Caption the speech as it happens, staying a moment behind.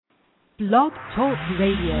Blog Talk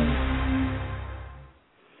Radio.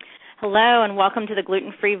 Hello and welcome to the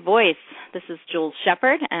Gluten-Free Voice. This is Jules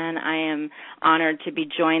Shepard, and I am honored to be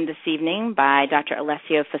joined this evening by Dr.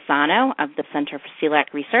 Alessio Fasano of the Center for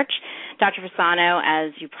Celiac Research. Dr. Fasano,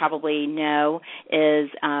 as you probably know, is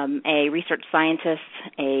a research scientist,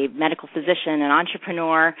 a medical physician, an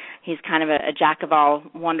entrepreneur. He's kind of a jack of all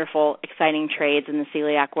wonderful, exciting trades in the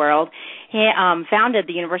celiac world. He founded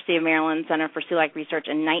the University of Maryland Center for Celiac Research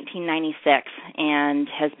in 1996 and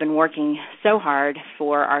has been working so hard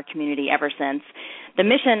for our community ever since. The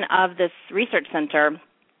mission of this research center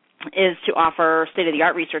is to offer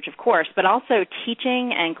state-of-the-art research, of course, but also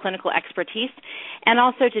teaching and clinical expertise, and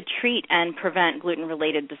also to treat and prevent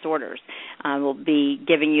gluten-related disorders. We'll be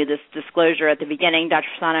giving you this disclosure at the beginning. Dr.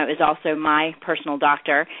 Fasano is also my personal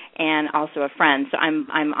doctor and also a friend, so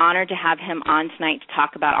I'm honored to have him on tonight to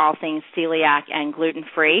talk about all things celiac and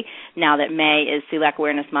gluten-free. Now that May is Celiac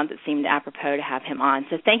Awareness Month, it seemed apropos to have him on.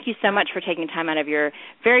 So thank you so much for taking time out of your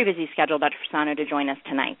very busy schedule, Dr. Fasano, to join us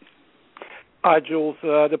tonight. Hi, Jules.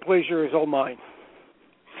 The pleasure is all mine.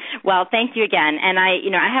 Well, thank you again. And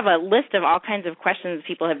I have a list of all kinds of questions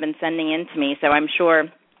people have been sending in to me, so I'm sure,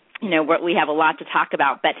 we have a lot to talk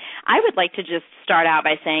about. But I would like to just start out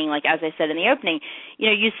by saying, like, as I said in the opening,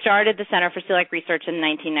 you started the Center for Celiac Research in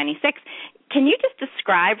 1996. Can you just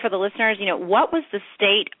describe for the listeners, what was the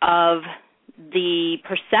state of the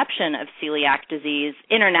perception of celiac disease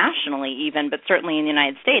internationally even, but certainly in the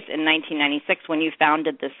United States in 1996 when you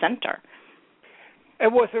founded this center?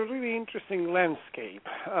 It was a really interesting landscape.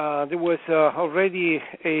 There was already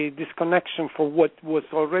a disconnection for what was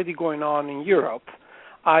already going on in Europe,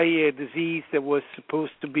 i.e. a disease that was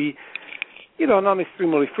supposed to be, not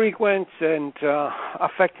extremely frequent and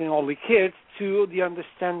affecting only kids, to the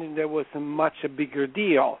understanding there was a bigger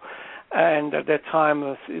deal. And at that time,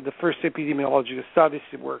 the first epidemiological studies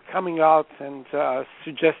were coming out and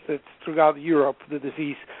suggested throughout Europe the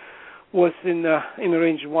disease was in the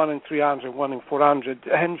range of 1 in 300, 1 in 400.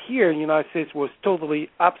 And here in the United States was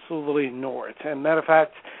absolutely ignored. And matter of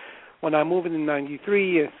fact, when I moved in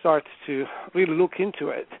 93 and started to really look into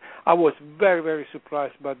it, I was very, very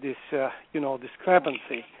surprised by this,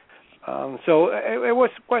 discrepancy. So it was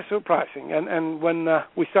quite surprising. And when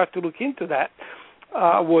we started to look into that,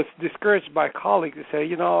 I was discouraged by colleagues to say,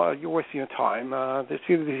 you're wasting your time. The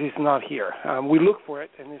celiac disease is not here. We look for it,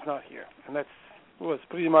 and it's not here. And that was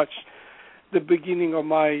pretty much the beginning of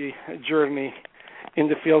my journey in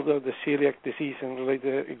the field of the celiac disease and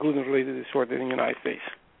gluten-related disorder in the United States.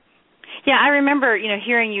 Yeah, I remember,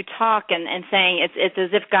 hearing you talk and saying it's as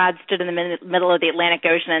if God stood in the middle of the Atlantic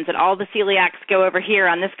Ocean and said, all the celiacs go over here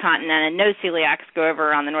on this continent and no celiacs go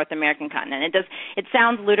over on the North American continent. It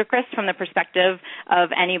sounds ludicrous from the perspective of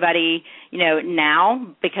anybody,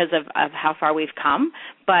 now because of how far we've come,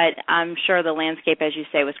 but I'm sure the landscape, as you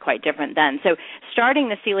say, was quite different then. So starting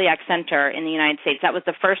the Celiac Center in the United States, that was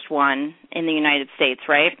the first one in the United States,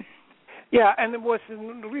 right? Yeah, and it was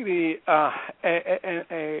really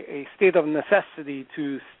a state of necessity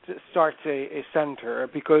to start a center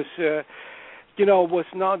because, it was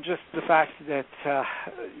not just the fact that,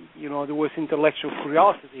 there was intellectual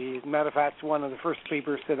curiosity. As a matter of fact, one of the first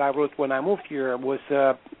papers that I wrote when I moved here was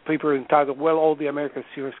a paper entitled, Well, All the American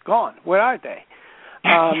Cereals Gone. Where are they?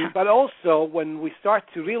 But also when we start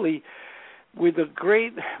to really, with a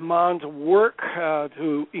great amount of work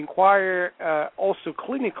to inquire also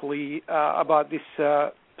clinically about this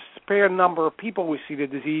spare number of people with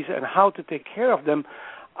celiac disease and how to take care of them,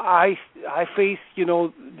 I faced,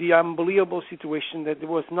 the unbelievable situation that there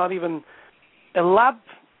was not even a lab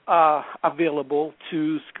available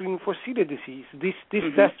to screen for celiac disease. These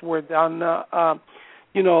tests were done,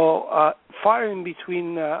 far in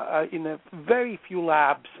between in a very few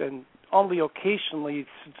labs and only occasionally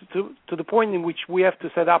to the point in which we have to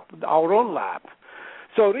set up our own lab.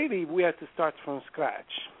 So really, we had to start from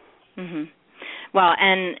scratch. Mm-hmm. Well,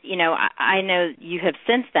 and, I know you have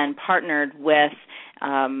since then partnered with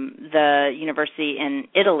the university in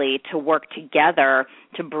Italy to work together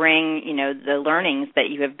to bring, the learnings that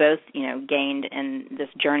you have both, gained in this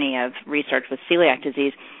journey of research with celiac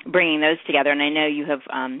disease, bringing those together. And I know you have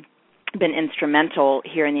been instrumental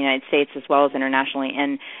here in the United States as well as internationally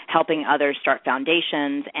in helping others start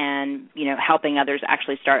foundations and, helping others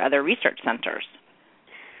actually start other research centers.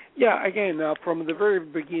 Yeah, again, from the very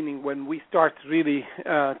beginning, when we started really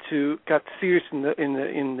to get serious in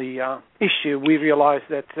the issue, we realized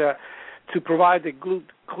that to provide a good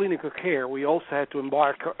clinical care, we also had to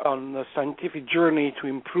embark on a scientific journey to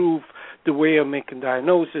improve the way of making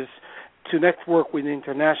diagnosis, to network with the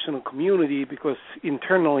international community, because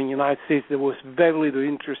internally in the United States there was very little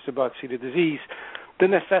interest about celiac disease, the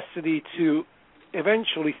necessity to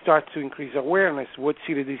eventually start to increase awareness what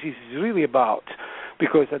celiac disease is really about,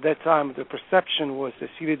 because at that time the perception was that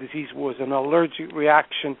celiac disease was an allergic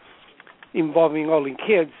reaction involving only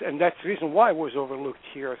kids, and that's the reason why it was overlooked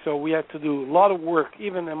here. So we had to do a lot of work,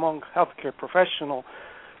 even among healthcare professionals,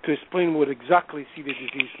 to explain what exactly celiac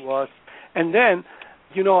disease was. And then,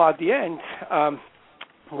 at the end,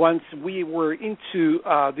 once we were into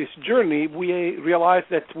this journey, we realized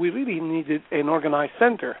that we really needed an organized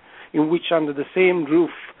center in which, under the same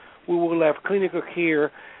roof, we will have clinical care,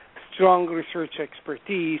 strong research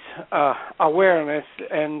expertise, awareness,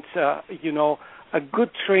 and, a good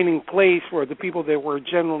training place where the people that were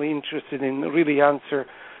generally interested in really answer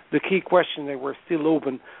the key questions that were still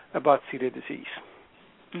open about celiac disease.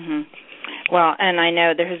 Mm-hmm. Well, and I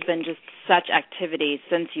know there has been just such activity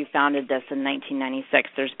since you founded this in 1996.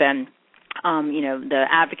 There's been, the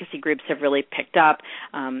advocacy groups have really picked up.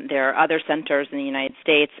 There are other centers in the United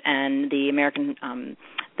States, and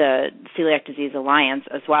the Celiac Disease Alliance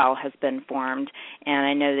as well has been formed. And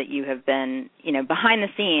I know that you have been, behind the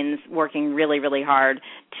scenes working really, really hard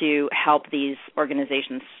to help these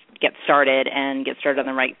organizations get started on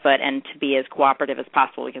the right foot and to be as cooperative as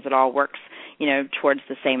possible, because it all works, towards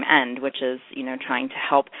the same end, which is, trying to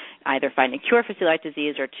help either find a cure for celiac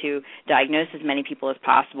disease or to diagnose as many people as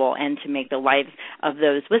possible and to make the lives of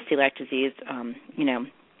those with celiac disease,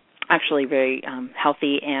 actually very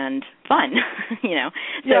healthy and fun,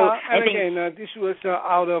 So and again, this was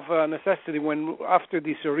out of necessity. When after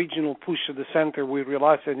this original push of the center, we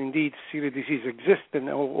realized that indeed celiac disease existed and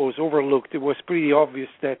was overlooked. It was pretty obvious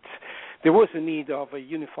that there was a need of a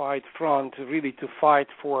unified front really to fight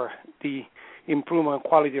for the improvement of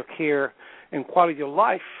quality of care and quality of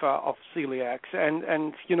life of celiacs.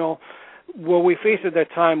 And what we faced at that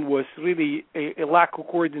time was really a lack of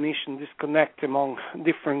coordination, disconnect among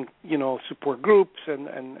different, support groups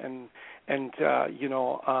and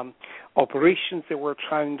operations that were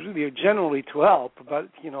trying really generally to help. But,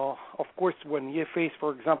 of course, when you face,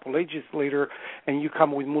 for example, legislator and you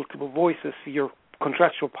come with multiple voices, your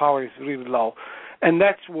contractual power is really low. And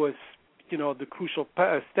that was, the crucial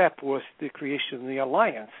step was the creation of the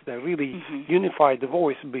alliance that really unified the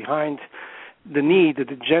voice behind the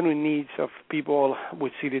genuine needs of people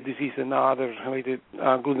with celiac disease and other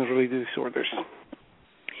gluten-related disorders.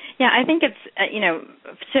 Yeah, I think it's,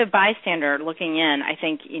 to a bystander looking in, I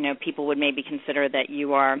think, people would maybe consider that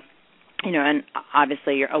you are, and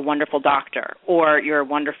obviously you're a wonderful doctor, or you're a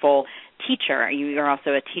wonderful teacher. You're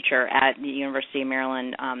also a teacher at the University of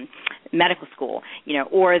Maryland Medical School,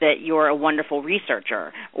 or that you're a wonderful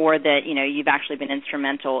researcher, or that, you've actually been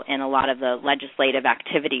instrumental in a lot of the legislative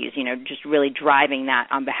activities, just really driving that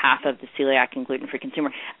on behalf of the celiac and gluten-free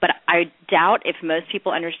consumer. But I doubt if most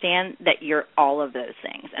people understand that you're all of those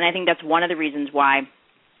things. And I think that's one of the reasons why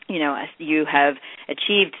you have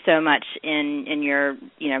achieved so much in your,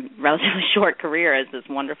 relatively short career as this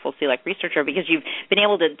wonderful celiac researcher, because you've been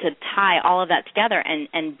able to tie all of that together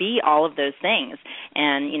and be all of those things.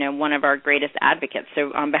 And, one of our greatest advocates.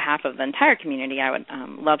 So on behalf of the entire community, I would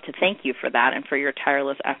love to thank you for that and for your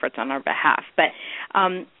tireless efforts on our behalf. But,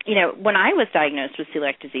 when I was diagnosed with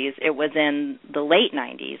celiac disease, it was in the late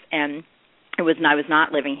 90s, and I was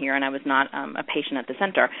not living here, and I was not a patient at the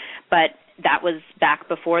center. But that was back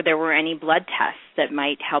before there were any blood tests that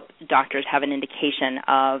might help doctors have an indication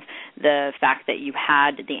of the fact that you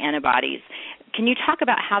had the antibodies. Can you talk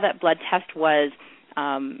about how that blood test was,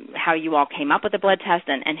 how you all came up with the blood test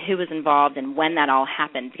and who was involved and when that all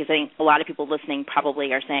happened? Because I think a lot of people listening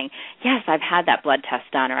probably are saying, yes, I've had that blood test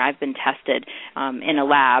done, or I've been tested in a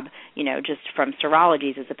lab, just from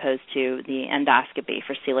serologies as opposed to the endoscopy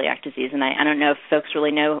for celiac disease. And I don't know if folks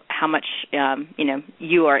really know how much,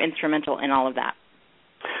 you are instrumental in all of that.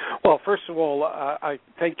 Well, first of all, I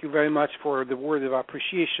thank you very much for the word of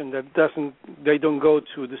appreciation they don't go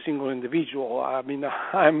to the single individual. I mean,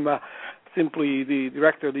 I'm simply the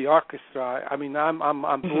director of the orchestra. I mean, I'm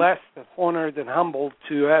blessed and honored and humbled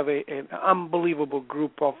to have an unbelievable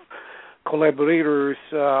group of collaborators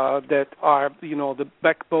that are, the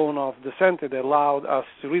backbone of the center that allowed us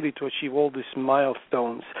to really to achieve all these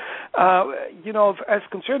milestones. As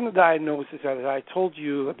concerning the diagnosis, as I told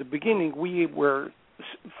you at the beginning, we were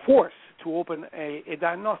forced to open a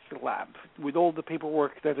diagnostic lab with all the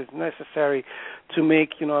paperwork that is necessary to make,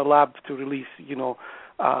 a lab to release,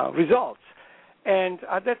 results. And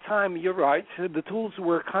at that time, you're right, the tools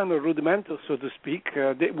were kind of rudimental, so to speak.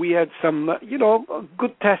 We had some,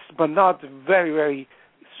 good tests, but not very, very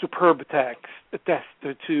superb tests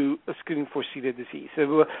to screening for celiac disease.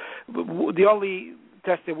 The only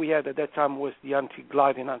test that we had at that time was the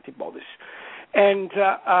anti-gluten antibodies. And,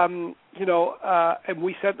 and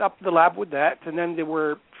we set up the lab with that, and then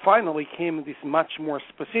finally came these much more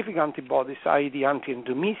specific antibodies, i.e. the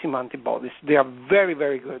anti-endomysium antibodies. They are very,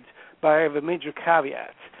 very good, but I have a major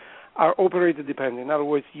caveat. Are operator dependent. In other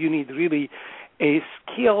words, you need really a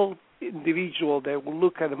skilled individual that will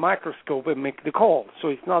look at the microscope and make the call. So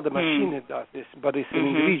it's not the machine that does this, but it's an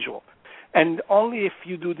individual. And only if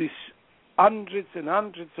you do this hundreds and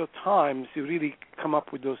hundreds of times, you really come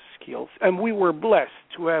up with those skills. And we were blessed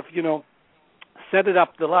to have, set it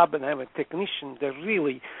up the lab and have a technician that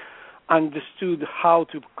really understood how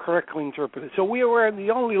to correctly interpret it. So we were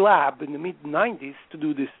the only lab in the mid-90s to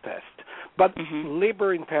do this test. But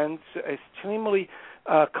labor intense, extremely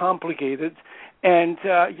complicated, and,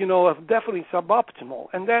 definitely suboptimal.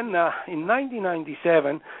 And then in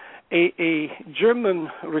 1997, a German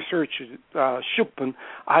researcher, Schuppen,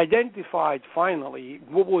 identified finally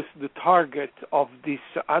what was the target of these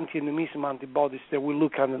anti-endomysium antibodies that we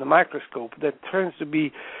look under the microscope. That turns to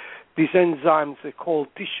be these enzymes called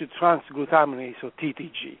tissue transglutaminase, or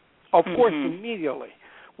TTG. Of course, immediately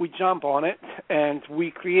we jump on it and we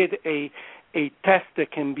create a test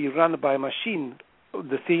that can be run by a machine,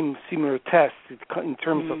 the same similar test in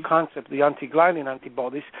terms of concept, the anti-gliadin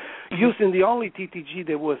antibodies, using the only TTG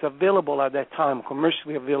that was available at that time,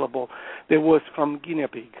 commercially available, that was from guinea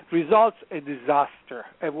pig. Results, a disaster.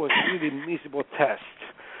 It was a really miserable test.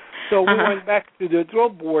 So we went back to the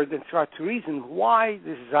drawing board and tried to reason why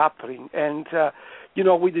this is happening. And,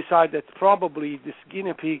 we decided that probably this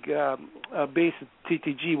guinea pig-based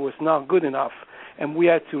TTG was not good enough, and we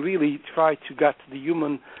had to really try to get the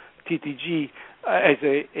human TTG as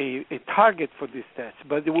a target for this test,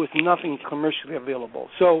 but there was nothing commercially available.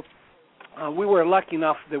 So we were lucky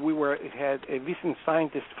enough that had a visiting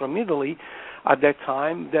scientist from Italy at that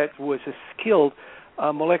time that was a skilled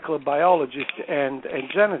molecular biologist and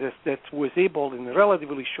geneticist that was able in a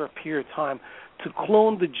relatively short period of time to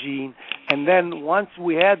clone the gene, and then once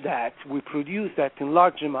we had that, we produced that in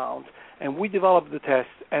large amount, and we developed the test,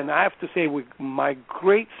 and I have to say with my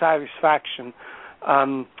great satisfaction,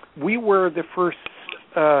 we were the first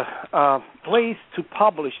place to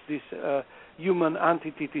publish these human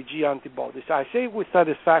anti-TTG antibodies. I say with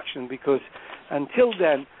satisfaction because until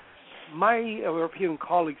then, my European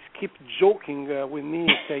colleagues keep joking with me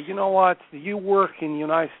and say, you know what, you work in the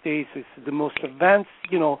United States, it's the most advanced,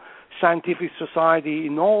 scientific society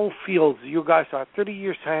in all fields. You guys are 30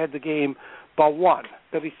 years ahead of the game, but one,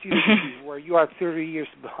 that is CDC, where you are 30 years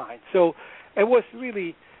behind. So it was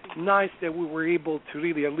really nice that we were able to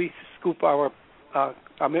really at least scoop our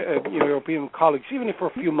European colleagues, even for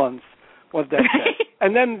a few months, what that said.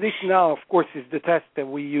 And then this now, of course, is the test that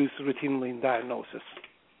we use routinely in diagnosis.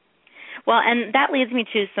 Well, and that leads me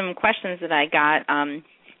to some questions that I got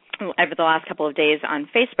over the last couple of days on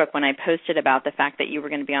Facebook when I posted about the fact that you were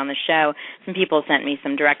going to be on the show. Some people sent me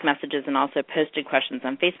some direct messages and also posted questions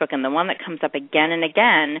on Facebook, and the one that comes up again and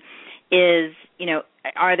again is,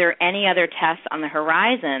 are there any other tests on the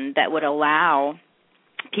horizon that would allow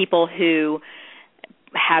people who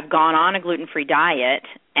have gone on a gluten-free diet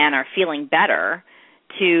and are feeling better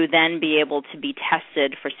to then be able to be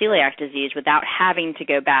tested for celiac disease without having to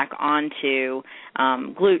go back onto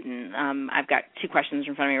gluten? I've got two questions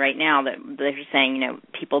in front of me right now that they're saying,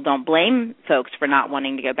 people don't blame folks for not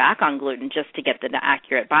wanting to go back on gluten just to get the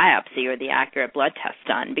accurate biopsy or the accurate blood test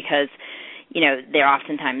done because,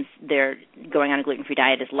 they're going on a gluten-free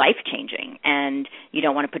diet is life-changing, and you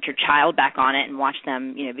don't want to put your child back on it and watch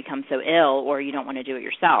them, become so ill, or you don't want to do it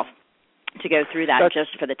yourself to go through that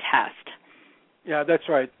just for the test. Yeah, that's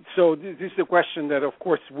right. So this is a question that, of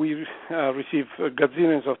course, we receive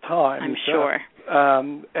gazillions of times. I'm sure.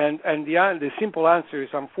 And the simple answer is,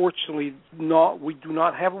 unfortunately, no, we do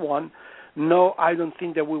not have one. No, I don't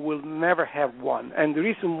think that we will never have one. And the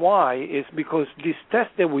reason why is because these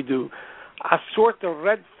tests that we do are sort of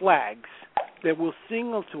red flags that will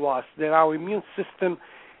signal to us that our immune system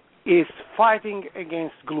is fighting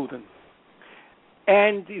against gluten.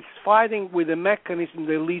 And it's fighting with a mechanism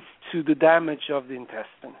that leads to the damage of the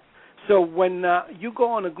intestine. So when you go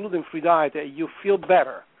on a gluten-free diet, you feel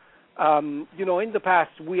better. In the past,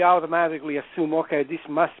 we automatically assume, okay, this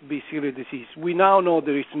must be celiac disease. We now know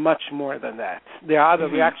there is much more than that. There are other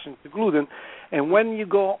reactions to gluten. And when you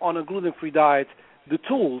go on a gluten-free diet, the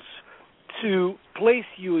tools to place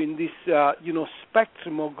you in this,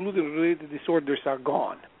 spectrum of gluten-related disorders are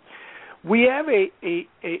gone. We have a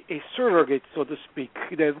surrogate, so to speak,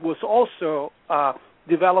 that was also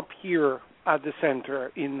developed here at the center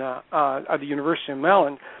at the University of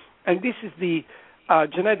Maryland, and this is the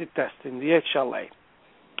genetic testing, the HLA.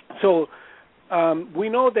 So we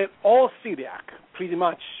know that all celiac, pretty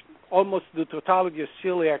much almost the totality of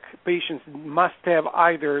celiac patients must have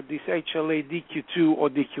either this HLA DQ2 or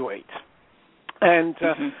DQ8. And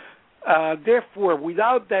therefore,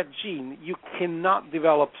 without that gene, you cannot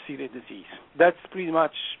develop celiac disease. That's pretty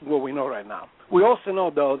much what we know right now. We also know,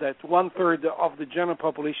 though, that 1/3 of the general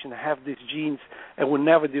population have these genes and will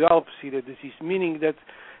never develop celiac disease, meaning that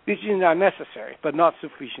these genes are necessary but not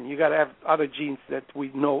sufficient. You got to have other genes that we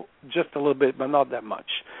know just a little bit, but not that much.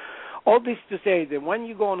 All this to say that when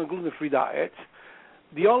you go on a gluten-free diet,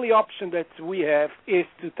 the only option that we have is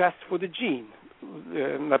to test for the gene.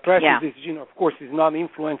 The presence of this gene, of course, is not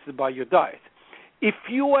influenced by your diet. If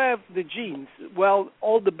you have the genes, well,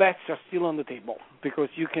 all the bets are still on the table because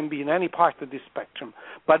you can be in any part of this spectrum.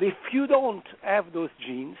 But if you don't have those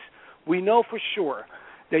genes, we know for sure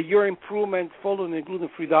that your improvement following a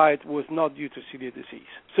gluten-free diet was not due to celiac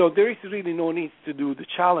disease. So there is really no need to do the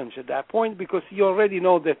challenge at that point because you already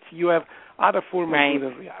know that you have other form of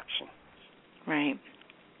gluten reaction. Right.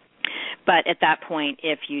 But at that point,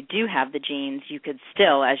 if you do have the genes, you could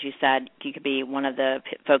still, as you said, you could be one of the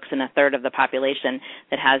folks in 1/3 of the population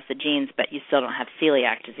that has the genes, but you still don't have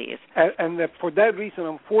celiac disease. And for that reason,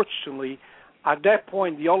 unfortunately, at that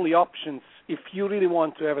point, the only options, if you really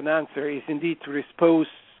want to have an answer, is indeed to expose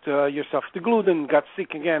yourself to gluten, got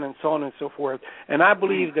sick again, and so on and so forth. And I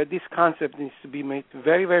believe that this concept needs to be made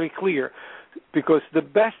very, very clear because the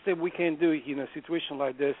best that we can do in a situation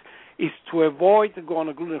like this is to avoid to go on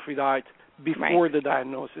a gluten-free diet before the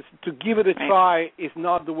diagnosis. To give it a try is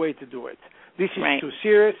not the way to do it. This is too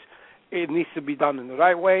serious. It needs to be done in the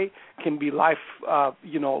right way. It can be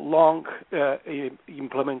long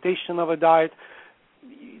implementation of a diet.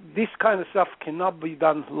 This kind of stuff cannot be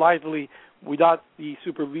done lightly without the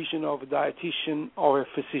supervision of a dietitian or a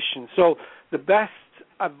physician. So the best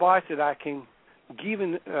advice that I can give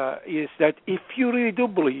is that if you really do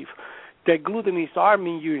believe that gluten is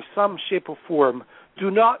harming you in some shape or form, do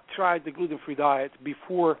not try the gluten-free diet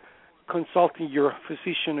before consulting your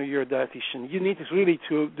physician or your dietitian. You need really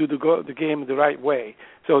to do the game the right way.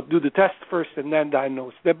 So do the test first and then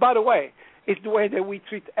diagnose. That, by the way, is the way that we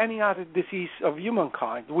treat any other disease of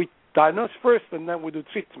humankind. We diagnose first and then we do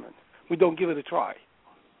treatment. We don't give it a try.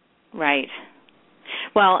 Right.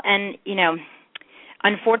 Well, and,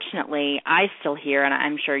 unfortunately, I still hear, and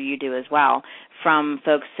I'm sure you do as well, from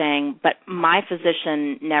folks saying, but my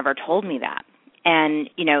physician never told me that. And,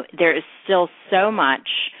 there is still so much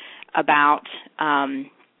about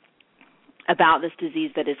this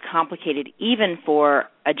disease that is complicated even for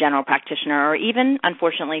a general practitioner or even,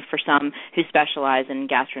 unfortunately, for some who specialize in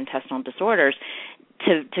gastrointestinal disorders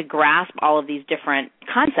to grasp all of these different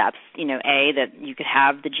concepts, A, that you could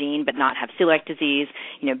have the gene but not have celiac disease,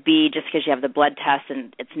 B, just because you have the blood test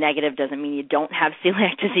and it's negative doesn't mean you don't have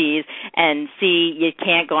celiac disease, and C, you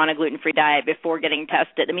can't go on a gluten-free diet before getting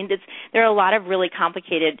tested. I mean, there are a lot of really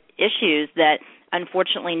complicated issues that,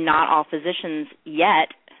 unfortunately, not all physicians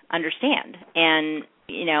yet understand. And,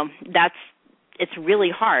 it's really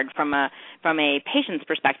hard from a patient's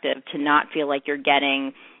perspective to not feel like you're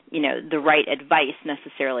getting the right advice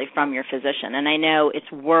necessarily from your physician. And I know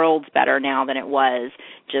it's worlds better now than it was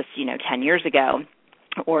just, 10 years ago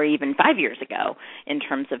or even 5 years ago in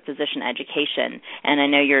terms of physician education. And I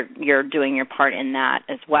know you're doing your part in that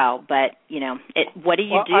as well. But, what do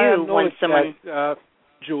you do when someone...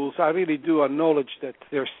 Jules, I really do acknowledge that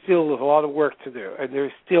there's still a lot of work to do. And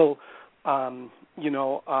there's still,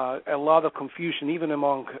 a lot of confusion even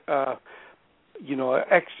among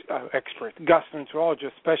expert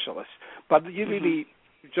gastroenterologist specialists. But you really,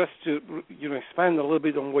 just to expand a little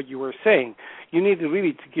bit on what you were saying, you need to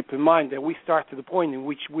really to keep in mind that we start to the point in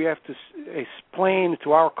which we have to explain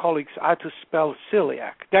to our colleagues how to spell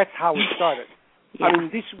celiac. That's how it started. Yeah. I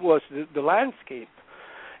mean, this was the landscape.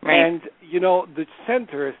 Right. And, the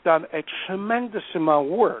center has done a tremendous amount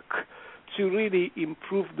of work to really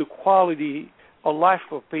improve the quality of life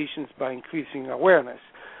of patients by increasing awareness.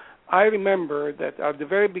 I remember that at the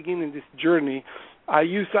very beginning of this journey, I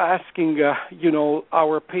used to asking,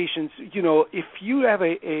 our patients, if you have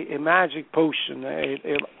a magic potion,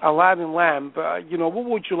 a Aladdin lamp, what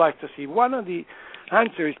would you like to see? One of the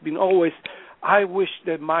answers has been always, I wish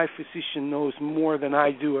that my physician knows more than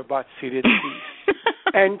I do about celiac disease.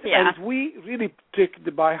 And we really took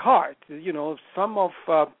it by heart. Some of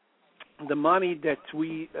the money that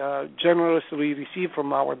we generously received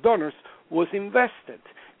from our donors was invested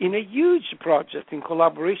in a huge project in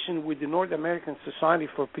collaboration with the North American Society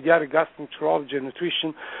for Pediatric Gastroenterology and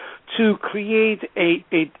Nutrition to create a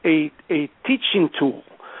teaching tool,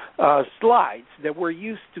 slides that were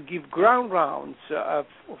used to give ground rounds.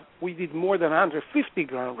 We did more than 150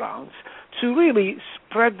 ground rounds to really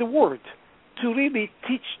spread the word to really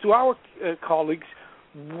teach to our colleagues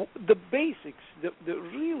the basics, the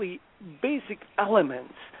really basic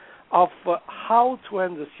elements of how to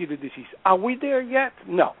handle celiac disease. Are we there yet?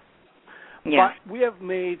 No. Yeah. But we have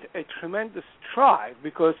made a tremendous stride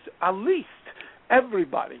because at least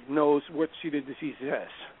everybody knows what celiac disease is.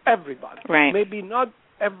 Everybody. Right. Maybe not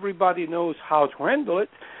everybody knows how to handle it,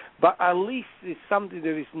 but at least it's something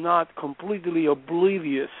that is not completely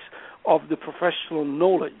oblivious of the professional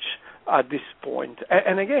knowledge at this point.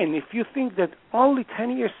 And again, if you think that only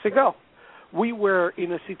 10 years ago we were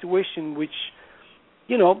in a situation which,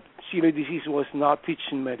 celiac disease was not taught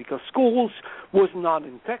in medical schools, was not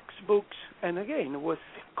in textbooks, and again, it was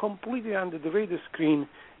completely under the radar screen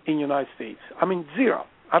in the United States. I mean, zero,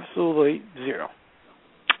 absolutely zero.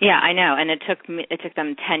 Yeah, I know, and it took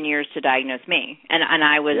them 10 years to diagnose me, and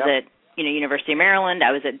I was at University of Maryland,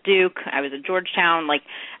 I was at Duke, I was at Georgetown,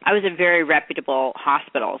 I was at very reputable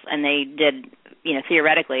hospitals, and they did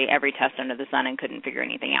theoretically every test under the sun and couldn't figure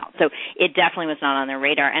anything out. So it definitely was not on their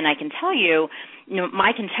radar. And I can tell you,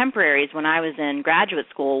 my contemporaries when I was in graduate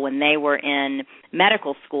school, when they were in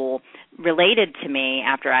medical school, related to me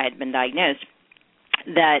after I had been diagnosed,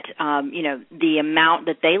 that the amount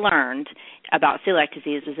that they learned about celiac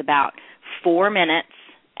disease was about 4 minutes,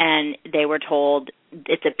 and they were told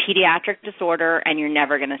it's a pediatric disorder and you're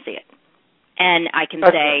never going to see it. And I can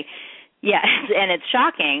say, yes, and it's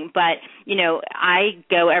shocking, but I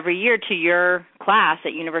go every year to your class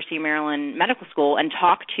at University of Maryland Medical School and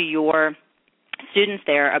talk to your students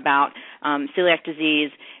there about celiac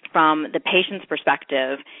disease from the patient's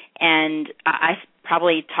perspective, and I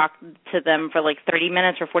probably talk to them for 30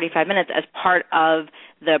 minutes or 45 minutes as part of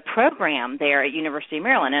the program there at University of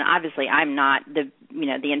Maryland. And obviously I'm not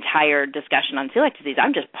the entire discussion on celiac disease.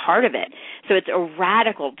 I'm just part of it. So it's a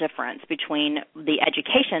radical difference between the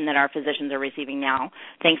education that our physicians are receiving now,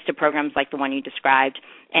 thanks to programs like the one you described,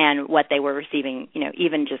 and what they were receiving,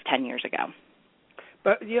 even just 10 years ago.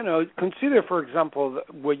 But, consider, for example,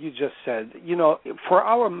 what you just said. For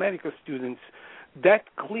our medical students, that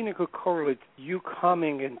clinical correlate, you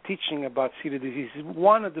coming and teaching about celiac disease, is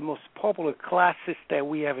one of the most popular classes that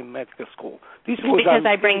we have in medical school. This was because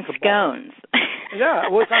I bring scones. Yeah,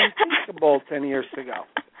 it was unthinkable 10 years ago.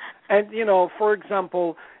 And, for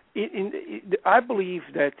example, I believe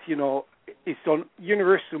that, it's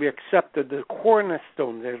universally accepted the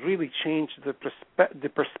cornerstone that really changed the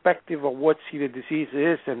perspective of what celiac disease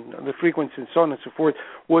is and the frequency and so on and so forth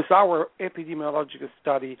was our epidemiological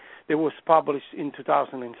study that was published in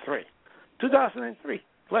 2003. 2003,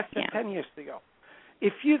 less than 10 years ago.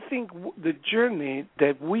 If you think the journey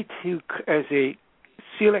that we took as a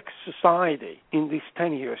celiac society in these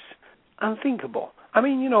 10 years, unthinkable. I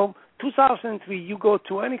mean, 2003, you go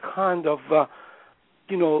to any kind of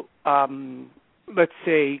let's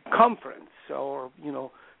say conference or,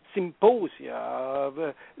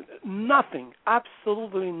 symposia, nothing,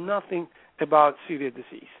 absolutely nothing about celiac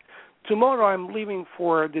disease. Tomorrow I'm leaving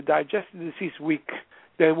for the Digestive Disease Week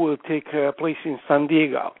that will take place in San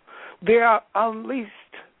Diego. There are at least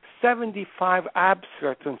 75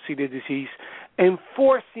 abstracts on celiac disease and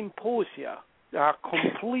 4 symposia that are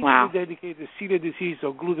completely dedicated to celiac disease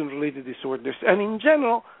or gluten-related disorders, and in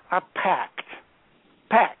general are packed.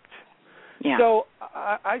 Yeah. So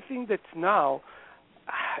I think that now,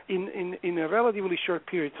 in a relatively short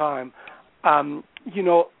period of time,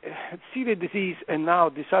 celiac disease and now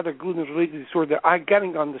this other gluten-related disorder are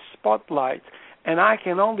getting on the spotlight, and I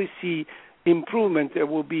can only see improvement that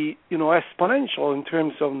will be, exponential in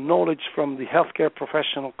terms of knowledge from the healthcare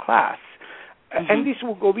professional class. Mm-hmm. And this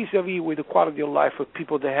will go vis-a-vis with the quality of life of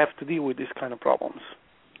people that have to deal with these kind of problems.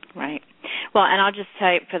 Right. Well, and I'll just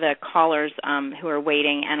tell you for the callers who are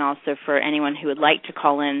waiting, and also for anyone who would like to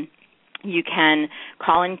call in, you can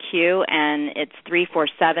call in queue, and it's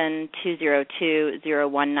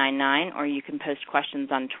 347-202-0199, or you can post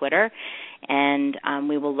questions on Twitter, and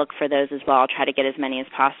we will look for those as well. I'll try to get as many as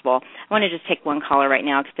possible. I want to just take one caller right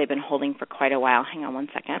now because they've been holding for quite a while. Hang on one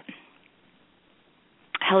second.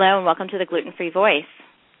 Hello, and welcome to the Gluten-Free Voice.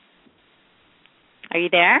 Are you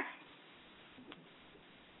there?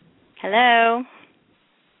 Hello?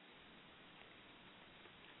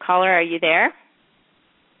 Caller, are you there?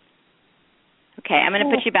 Okay, I'm going to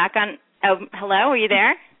put you back on. Oh, hello, are you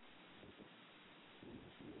there?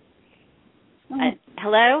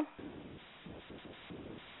 Hello?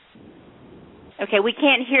 Okay, we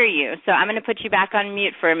can't hear you, so I'm going to put you back on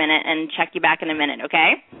mute for a minute and check you back in a minute,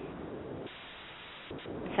 okay?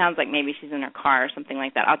 It sounds like maybe she's in her car or something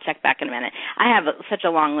like that. I'll check back in a minute. I have such a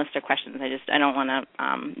long list of questions. I don't want to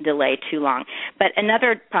delay too long. But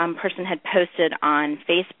another person had posted on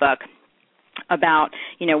Facebook about,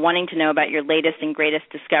 wanting to know about your latest and greatest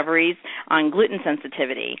discoveries on gluten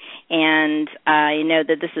sensitivity. And I know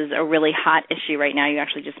that this is a really hot issue right now. You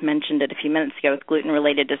actually just mentioned it a few minutes ago with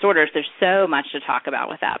gluten-related disorders. There's so much to talk about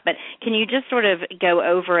with that. But can you just sort of go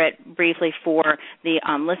over it briefly for the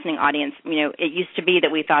listening audience? It used to be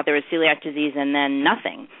that we thought there was celiac disease and then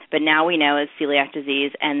nothing. But now we know it's celiac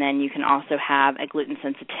disease, and then you can also have a gluten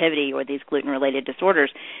sensitivity or these gluten-related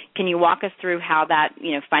disorders. Can you walk us through how that,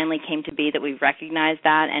 finally came to be that we've recognized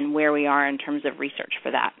that and where we are in terms of research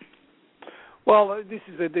for that? Well, this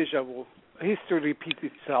is a deja vu. History repeats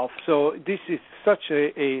itself. So this is such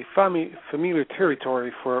a familiar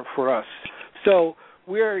territory for us. So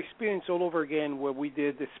we are experiencing all over again what we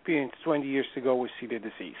did experience 20 years ago with celiac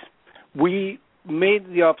disease. We made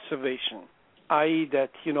the observation, i.e. that,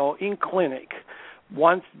 in clinic,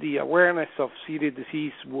 once the awareness of celiac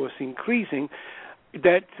disease was increasing,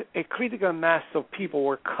 that a critical mass of people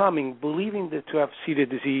were coming believing that to have celiac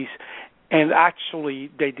disease, and actually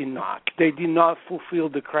they did not. They did not fulfill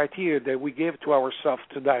the criteria that we gave to ourselves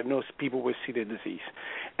to diagnose people with celiac disease.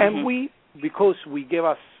 And because we gave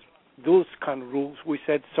us those kind of rules, we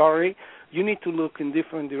said, sorry, you need to look in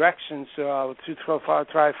different directions to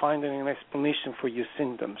try finding an explanation for your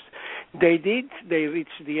symptoms. They did. They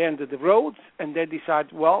reached the end of the road, and they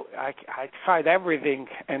decided, well, I tried everything,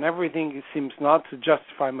 and everything seems not to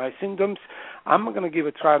justify my symptoms. I'm going to give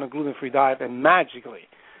a try on a gluten-free diet, and magically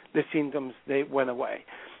the symptoms, they went away.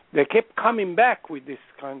 They kept coming back with this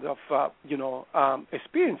kind of,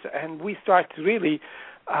 experience, and we started really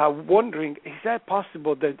wondering, is that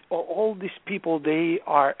possible that all these people, they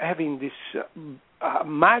are having this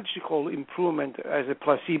magical improvement as a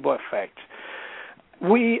placebo effect?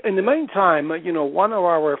 We, in the meantime, one of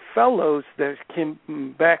our fellows that came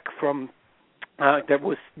back from, that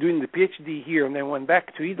was doing the PhD here and then went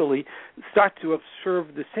back to Italy, started to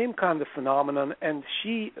observe the same kind of phenomenon, and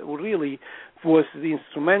she really was the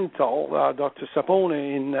instrumental, Dr.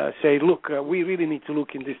 Sapone, in saying, look, we really need to look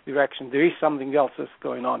in this direction. There is something else that's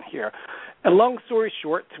going on here. And long story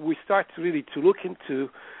short, we started really to look into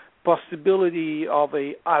possibility of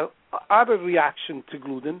a other reaction to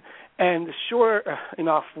gluten, and sure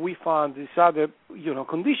enough, we found this other,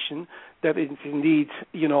 condition that is indeed,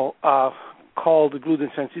 called gluten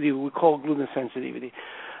sensitivity. We call gluten sensitivity.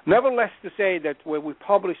 Nevertheless, to say that when we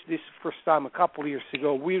published this first time a couple of years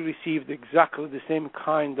ago, we received exactly the same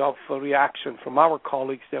kind of reaction from our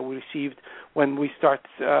colleagues that we received when we started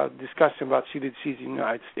discussing about celiac disease in the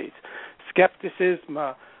United States. Skepticism,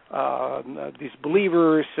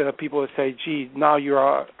 disbelievers, people that say, gee, now you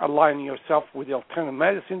are aligning yourself with the alternative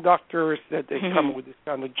medicine doctors, that they come with this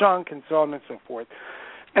kind of junk, and so on and so forth.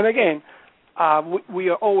 And again, we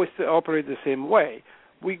always operate the same way.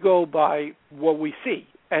 We go by what we see,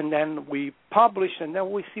 and then we publish, and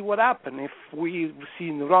then we see what happens. If we see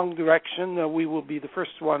in the wrong direction, we will be the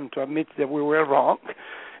first one to admit that we were wrong.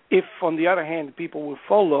 If, on the other hand, people will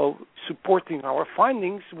follow supporting our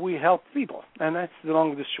findings, we help people, and that's the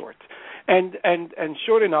long and the short. And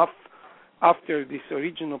sure enough, after these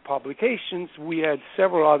original publications, we had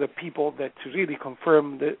several other people that really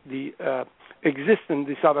confirmed the existence of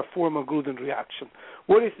this other form of gluten reaction.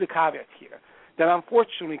 What is the caveat here? That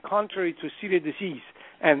unfortunately, contrary to celiac disease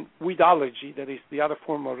and with allergy, that is the other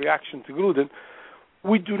form of reaction to gluten,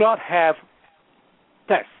 we do not have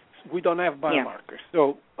tests. We don't have biomarkers.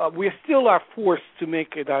 So we still are forced to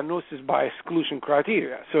make a diagnosis by exclusion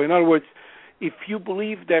criteria. So in other words, if you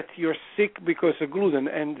believe that you're sick because of gluten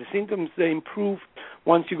and the symptoms, they improve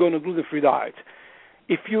once you go on a gluten-free diet,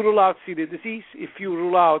 if you rule out celiac disease, if you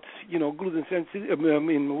rule out, gluten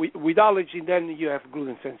sensitivity, with allergy, then you have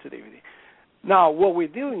gluten sensitivity. Now, what we're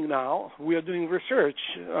doing now, we are doing research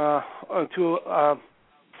to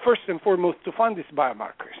first and foremost to find these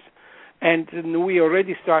biomarkers. And we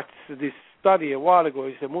already started this study a while ago.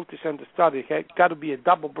 It's a multi-center study. It's got to be a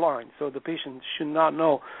double-blind, so the patient should not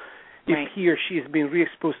know if he or she has been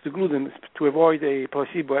re-exposed to gluten to avoid a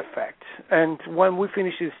placebo effect. And when we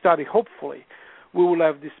finish this study, hopefully, we will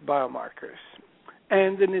have these biomarkers.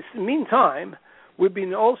 And in this meantime, we've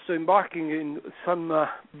been also embarking in some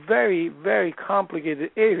very, very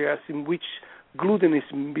complicated areas in which gluten has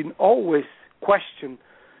been always questioned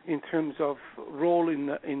in terms of role in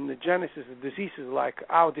the genesis of diseases like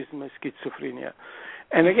autism and schizophrenia.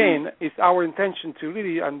 And again, it's our intention to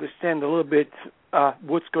really understand a little bit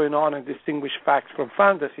what's going on and distinguish facts from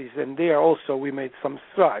fantasies, and there also we made some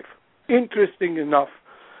strides. Interesting enough,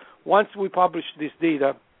 once we published this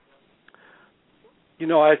data,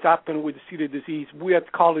 as happened with celiac disease, we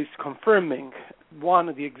had colleagues confirming, one,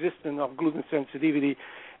 the existence of gluten sensitivity,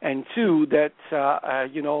 and two, that,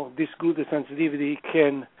 this gluten sensitivity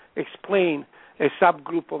can explain a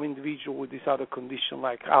subgroup of individuals with this other condition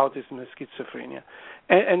like autism and schizophrenia.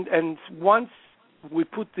 And once we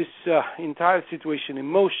put this entire situation in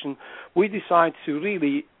motion, we decided to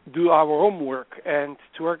really do our homework and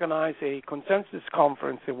to organize a consensus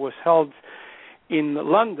conference that was held in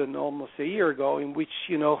London almost a year ago, in which,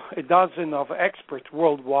 a dozen of experts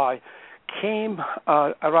worldwide came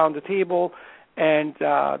around the table, and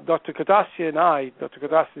Dr. Katassi,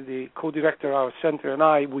 the co-director of our center, and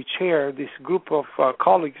I, we chaired this group of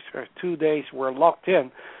colleagues for 2 days. Were locked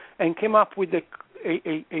in and came up with a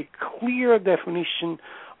clear definition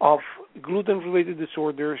of gluten-related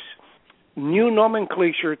disorders, new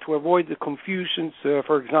nomenclature to avoid the confusions,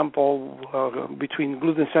 for example, between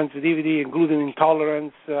gluten sensitivity and gluten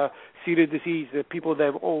intolerance, celiac disease. People that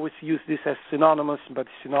have always used this as synonymous, but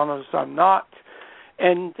synonymous are not.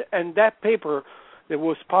 And that paper that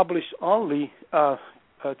was published only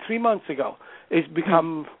 3 months ago has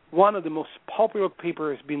become one of the most popular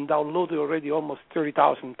papers. Has been downloaded already almost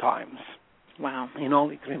 30,000 times. Wow. In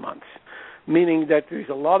only 3 months. Meaning that there is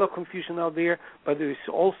a lot of confusion out there, but there is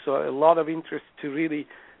also a lot of interest to really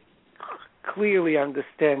clearly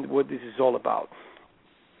understand what this is all about.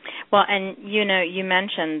 Well, and you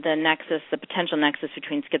mentioned the potential nexus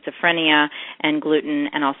between schizophrenia and gluten,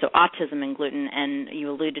 and also autism and gluten, and you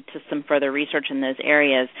alluded to some further research in those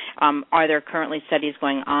areas. Are there currently studies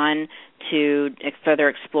going on to further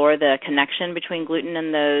explore the connection between gluten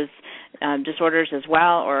and those disorders as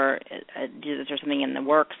well, or is there something in the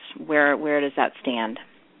works? Where does that stand?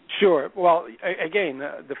 Sure. Well, again,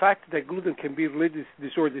 the fact that gluten can be related to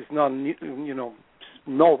disorder is not,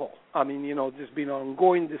 novel. I mean, there's been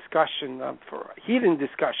ongoing discussion, heated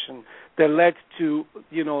discussion that led to,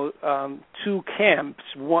 two camps,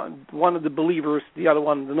 one of the believers, the other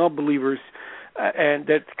one the non-believers, and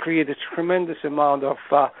that created a tremendous amount of,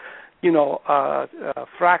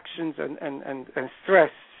 fractions and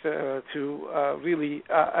stress to really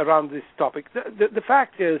around this topic. The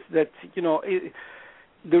fact is that,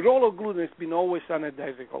 the role of gluten has been always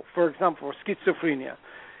unidentical. For example, for schizophrenia,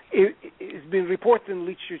 it's been reported in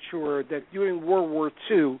literature that during World War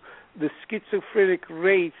II, the schizophrenic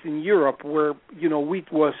rates in Europe where,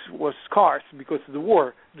 wheat was scarce because of the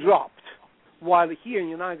war, dropped. While here in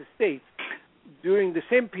the United States, during the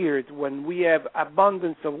same period when we have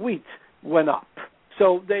abundance of wheat, went up.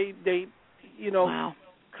 So they Wow.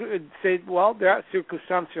 said, well, there are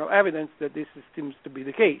circumstantial evidence that this seems to be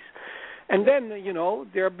the case. And then,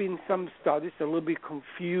 there have been some studies a little bit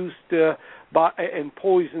confused and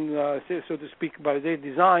poisoned, so to speak, by their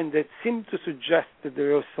design that seem to suggest that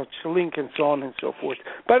there is such a link and so on and so forth,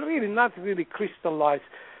 but really not really crystallized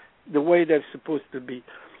the way they're supposed to be.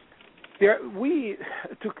 We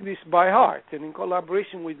took this by heart, and in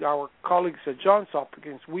collaboration with our colleagues at Johns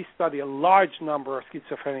Hopkins, we study a large number of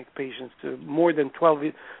schizophrenic patients, more than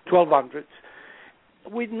 1,200.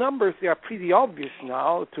 With numbers that are pretty obvious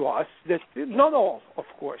now to us, that not all, of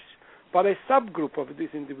course, but a subgroup of these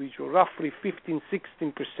individuals, roughly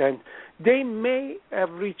 15-16%, they may have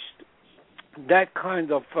reached that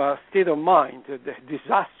kind of state of mind, the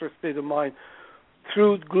disastrous state of mind,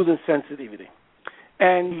 through gluten sensitivity.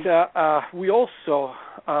 And we also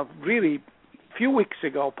really, a few weeks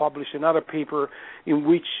ago, published another paper in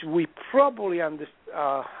which we probably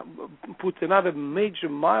put another major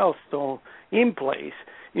milestone in place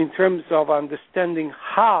in terms of understanding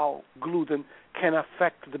how gluten can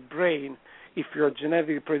affect the brain if you're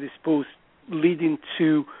genetically predisposed, leading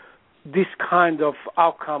to this kind of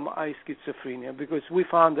outcome, schizophrenia, because we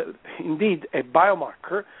found that, indeed, a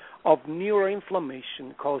biomarker of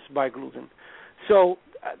neuroinflammation caused by gluten. So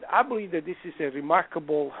I believe that this is a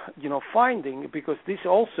remarkable, finding, because this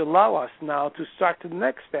also allows us now to start the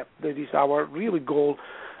next step. That is our real goal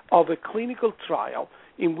of a clinical trial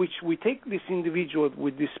in which we take this individual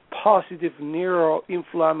with this positive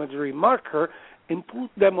neuroinflammatory marker and put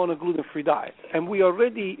them on a gluten-free diet. And we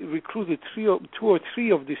already recruited 2 or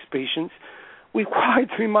 3 of these patients with quite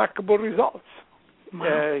remarkable results.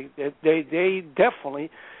 Wow. They definitely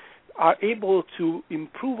are able to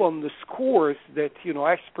improve on the scores that,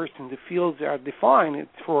 experts in the field are defining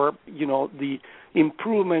for, the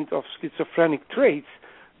improvement of schizophrenic traits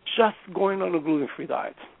just going on a gluten-free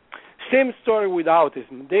diet. Same story with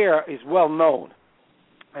autism. There is well known,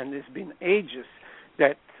 and it's been ages,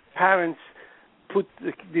 that parents put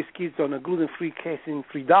these kids on a gluten-free,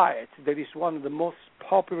 casein-free diet. That is one of the most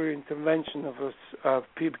popular interventions of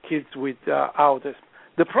kids with autism.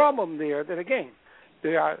 The problem there, that again,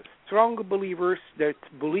 there are strong believers that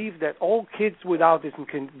believe that all kids with autism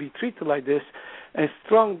can be treated like this, and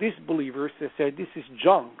strong disbelievers that say this is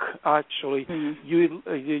junk actually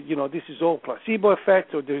this is all placebo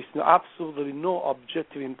effect, or there is absolutely no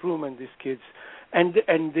objective improvement in these kids. And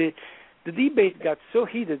the debate got so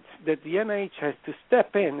heated that the NIH has to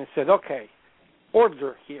step in and said, okay,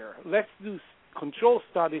 order here. Let's do control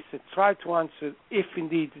studies and try to answer if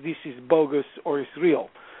indeed this is bogus or is real.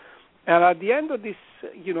 And at the end of this,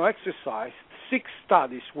 exercise, 6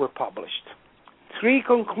 studies were published. 3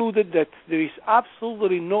 concluded that there is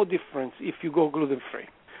absolutely no difference if you go gluten-free.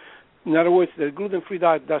 In other words, the gluten-free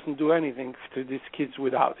diet doesn't do anything to these kids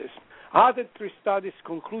with autism. Other 3 studies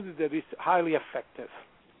concluded that it's highly effective.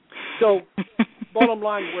 So, bottom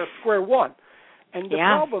line, we're square one. And the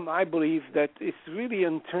problem, I believe, that is really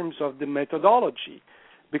in terms of the methodology,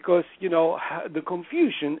 because, the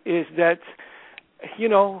confusion is that,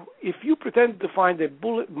 if you pretend to find a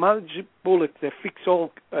magic bullet that fixes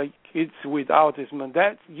all kids with autism, and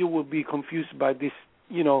that you will be confused by this,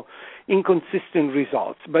 inconsistent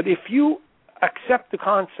results. But if you accept the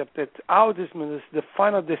concept that autism is the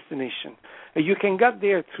final destination, you can get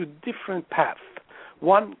there through different paths.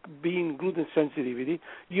 One being gluten sensitivity.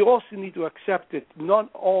 You also need to accept that not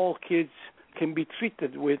all kids can be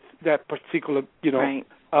treated with that particular,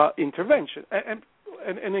 intervention. And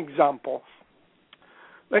an example.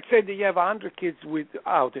 Let's say that you have 100 kids with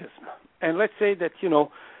autism, and let's say that,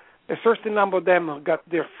 a certain number of them got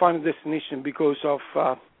their final destination because of,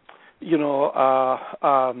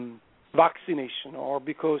 vaccination, or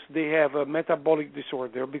because they have a metabolic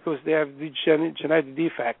disorder, because they have the genetic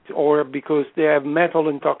defect, or because they have metal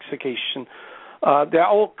intoxication. They're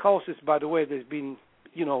all causes, by the way, that's been,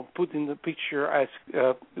 put in the picture as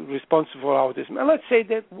responsible for autism. And let's say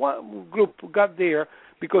that one group got there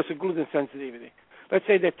because of gluten sensitivity. Let's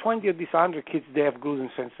say that 20 of these 100 kids, they have gluten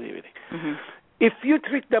sensitivity. Mm-hmm. If you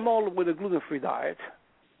treat them all with a gluten-free diet,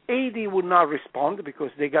 80 would not respond because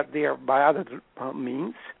they got there by other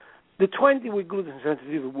means. The 20 with gluten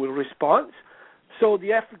sensitivity will respond. So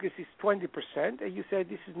the efficacy is 20%, and you say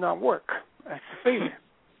this is not work. That's a failure.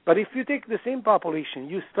 But if you take the same population,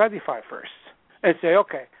 you stratify first and say,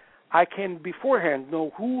 okay, I can beforehand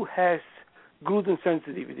know who has gluten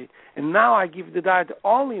sensitivity, and now I give the diet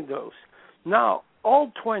only those. Now,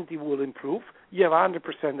 all 20 will improve. You have 100%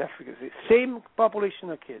 efficacy. Same population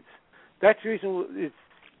of kids. That's the reason it's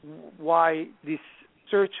why this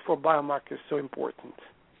search for biomarkers is so important.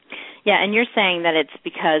 Yeah, and you're saying that it's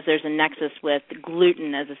because there's a nexus with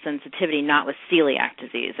gluten as a sensitivity, not with celiac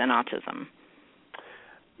disease and autism.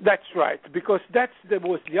 That's right, because there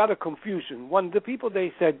was the other confusion. When the people,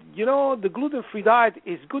 they said, the gluten-free diet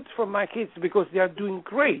is good for my kids because they are doing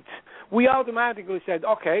great. We automatically said,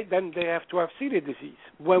 okay, then they have to have celiac disease.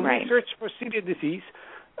 When we search for celiac disease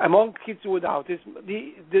among kids with autism,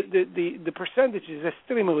 the percentage is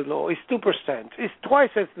extremely low. It's 2%. It's twice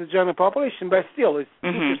as the general population, but still it's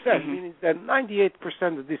 2%, meaning that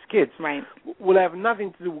 98% of these kids will have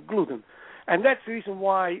nothing to do with gluten. And that's the reason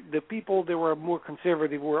why the people that were more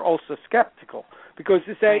conservative were also skeptical, because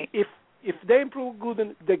they say if they improve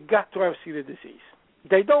gluten, they got to have celiac disease.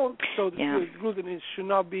 They don't, so the gluten should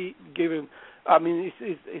not be given. I mean,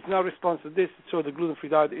 it's not responsive to this, so the gluten-free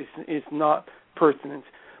diet is not pertinent.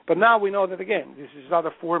 But now we know that, again, this is not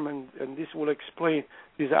a form, and this will explain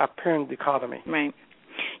this apparent dichotomy. Right.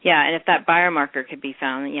 Yeah, and if that biomarker could be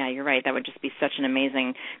found, you're right, that would just be such an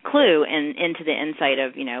amazing clue into the insight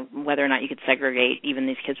of, whether or not you could segregate even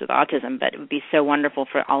these kids with autism. But it would be so wonderful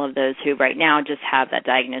for all of those who right now just have that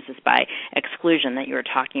diagnosis by exclusion that you were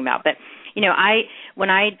talking about. But, when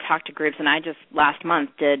I talk to groups, and I just last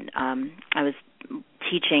month I was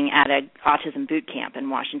teaching at an autism boot camp in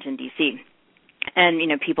Washington, D.C., and,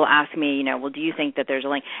 people ask me, well, do you think that there's a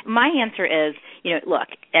link? My answer is, look,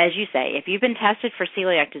 as you say, if you've been tested for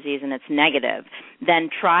celiac disease and it's negative, then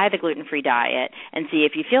try the gluten-free diet and see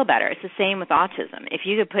if you feel better. It's the same with autism. If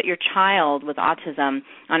you could put your child with autism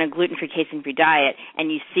on a gluten-free, casein-free diet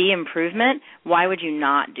and you see improvement, why would you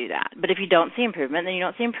not do that? But if you don't see improvement, then you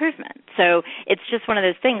don't see improvement. So it's just one of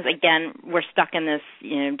those things. Again, we're stuck in this,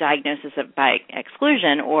 diagnosis by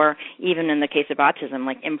exclusion, or even in the case of autism,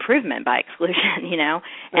 like improvement by exclusion.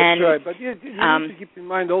 That's right. But you need to keep in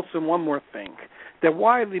mind also one more thing, that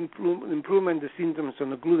while improvement in the symptoms on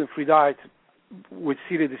the gluten-free diet with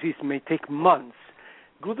celiac disease may take months,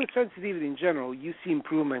 gluten sensitivity in general, you see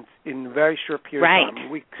improvements in a very short period of time,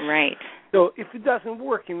 weeks. Right. So if it doesn't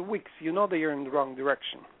work in weeks, you know that you're in the wrong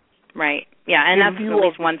direction. Right. Yeah, and that's at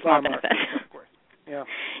least one small benefit. Of course. Yeah.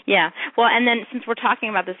 Yeah. Well, and then since we're talking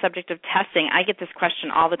about the subject of testing, I get this question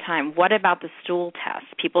all the time. What about the stool test?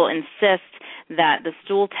 People insist that the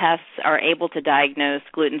stool tests are able to diagnose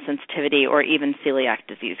gluten sensitivity or even celiac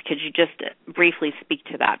disease. Could you just briefly speak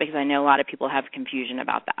to that? Because I know a lot of people have confusion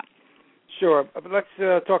about that. Sure, but let's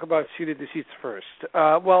talk about celiac disease first.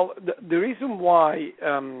 Well, the reason why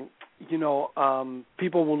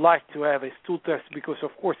people would like to have a stool test, because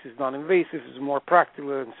of course it's non-invasive, it's more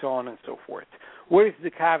practical, and so on and so forth. Where is the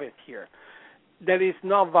caveat here? That is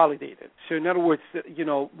not validated. So in other words,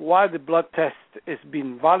 while the blood test has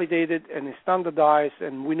been validated and is standardized,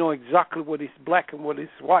 and we know exactly what is black and what is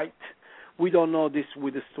white, we don't know this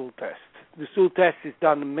with the stool test. The stool test is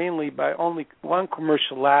done mainly by only one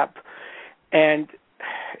commercial lab, and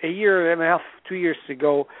a year and a half, 2 years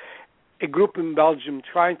ago, a group in Belgium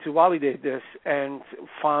trying to validate this and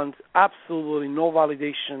found absolutely no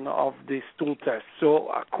validation of the stool test. So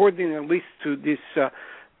according at least to this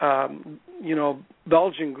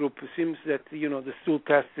Belgian group, it seems that the stool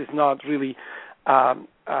test is not really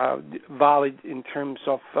valid in terms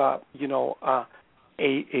of a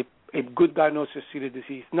good diagnosis of celiac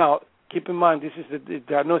disease. Now, keep in mind this is the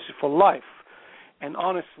diagnosis for life, and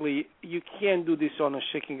honestly, you can't do this on a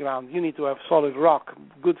shaky ground. You need to have solid rock,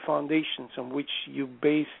 good foundations on which you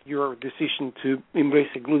base your decision to embrace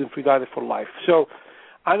a gluten-free diet for life. So,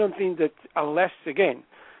 I don't think that unless, again,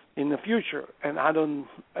 in the future, and I don't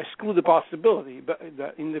exclude the possibility, but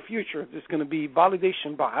in the future there's going to be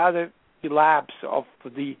validation by other labs of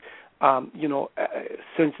the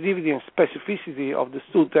sensitivity and specificity of the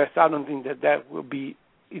stool test. I don't think that will be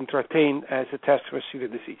entertained as a test for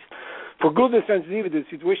celiac disease. For gluten sensitivity, the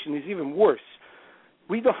situation is even worse.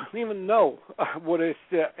 We don't even know what is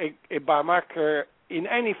a biomarker in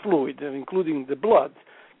any fluid, including the blood.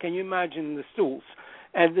 Can you imagine the stools?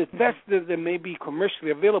 And the tests that may be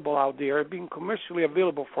commercially available out there have been commercially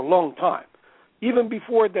available for a long time, even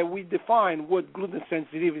before that we define what gluten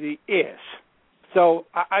sensitivity is. So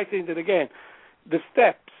I think that, again, the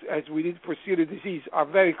steps, as we did for celiac disease, are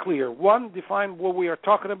very clear. One, define what we are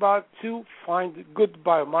talking about. Two, find good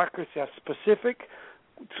biomarkers that are specific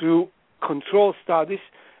through control studies.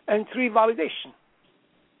 And three, validation.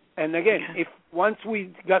 And again, if once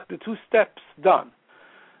we got the two steps done,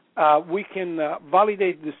 we can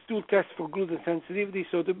validate the stool test for gluten sensitivity,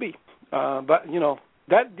 so to be. But,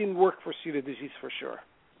 that didn't work for celiac disease for sure.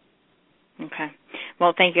 Okay.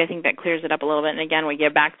 Well, thank you. I think that clears it up a little bit. And again, we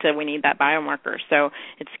get back to we need that biomarker. So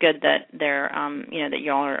it's good that they're, that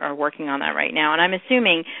you all are working on that right now. And I'm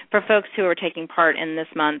assuming for folks who are taking part in this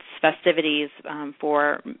month's festivities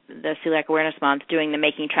for the Celiac Awareness Month, doing the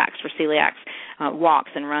making tracks for celiacs,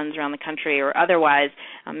 walks and runs around the country, or otherwise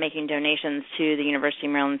making donations to the University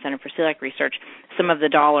of Maryland Center for Celiac Research, some of the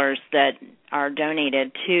dollars that are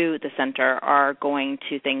donated to the center are going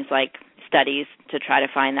to things like studies to try to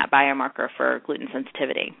find that biomarker for gluten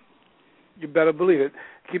sensitivity. You better believe it.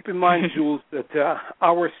 Keep in mind, Jules, that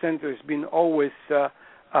our center has been always,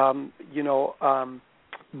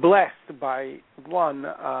 blessed by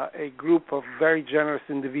a group of very generous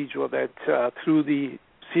individuals that through the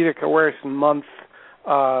Celiac Awareness Month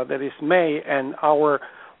that is May, and our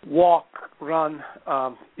walk, run,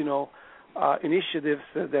 initiatives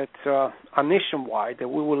that are nationwide, that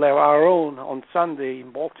we will have our own on Sunday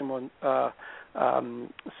in Baltimore,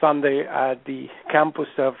 Sunday at the campus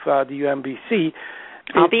of the UMBC.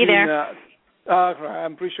 I'll be there.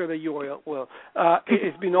 I'm pretty sure that you will.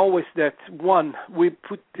 It's been always that, one, we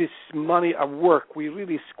put this money at work. We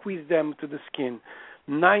really squeeze them to the skin.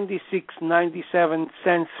 97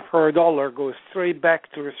 cents per dollar goes straight back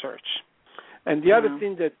to research. And the other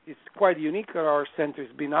thing that is quite unique at our center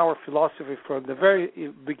has been our philosophy from the very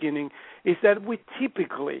beginning, is that we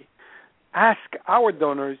typically ask our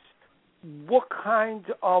donors what kind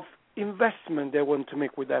of investment they want to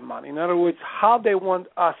make with that money. In other words, how they want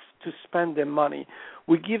us to spend their money.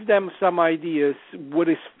 We give them some ideas, what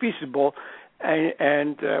is feasible,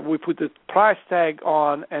 and we put the price tag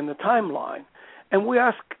on and the timeline. And we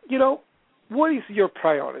ask, what is your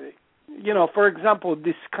priority? For example,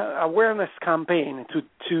 this awareness campaign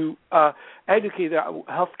to educate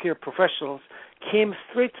healthcare professionals came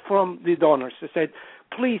straight from the donors. They said,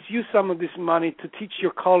 please use some of this money to teach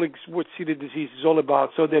your colleagues what celiac disease is all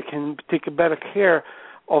about so they can take a better care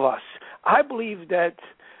of us. I believe that,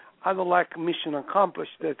 I don't like mission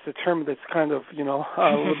accomplished. That's a term that's kind of, a little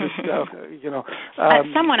bit,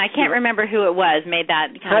 someone, I can't remember who it was, made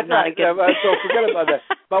that kind of not a good... So forget about that.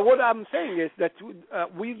 But what I'm saying is that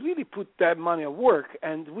we really put that money at work,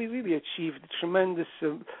 and we really achieved tremendous,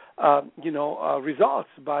 results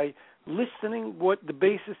by listening what the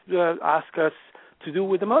basis ask us to do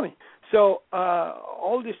with the money. So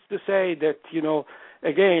all this to say that,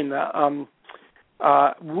 again,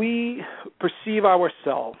 we perceive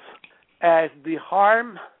ourselves as the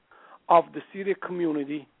harm of the celiac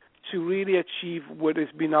community to really achieve what has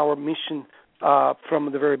been our mission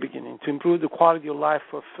from the very beginning, to improve the quality of life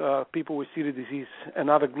of people with celiac disease and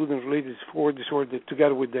other gluten-related disorders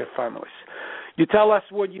together with their families. You tell us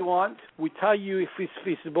what you want, we tell you if it's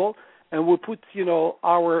feasible, and we'll put,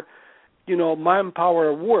 our,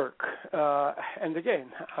 manpower work. And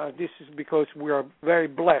again, this is because we are very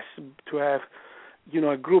blessed to have,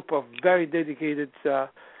 a group of very dedicated,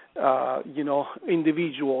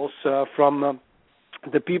 individuals from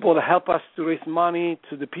the people that help us to raise money,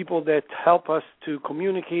 to the people that help us to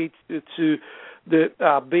communicate to the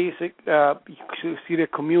basic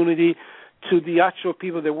celiac community, to the actual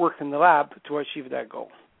people that work in the lab to achieve that goal.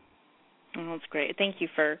 Oh, that's great. Thank you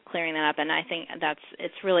for clearing that up. And I think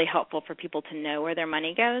it's really helpful for people to know where their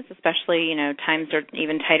money goes, especially, times are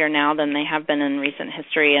even tighter now than they have been in recent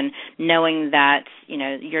history, and knowing that,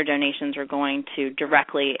 your donations are going to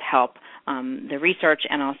directly help the research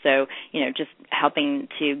and also, just helping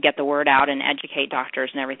to get the word out and educate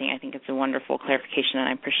doctors and everything. I think it's a wonderful clarification, and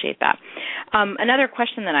I appreciate that. Another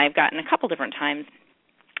question that I've gotten a couple different times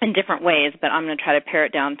in different ways, but I'm going to try to pare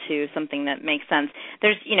it down to something that makes sense.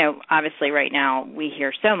 There's, obviously right now we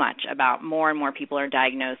hear so much about more and more people are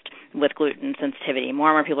diagnosed with gluten sensitivity. More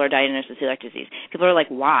and more people are diagnosed with celiac disease. People are like,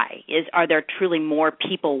 why? Are there truly more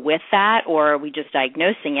people with that, or are we just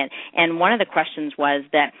diagnosing it? And one of the questions was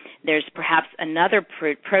that there's perhaps another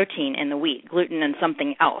protein in the wheat, gluten and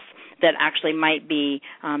something else, that actually might be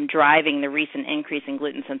driving the recent increase in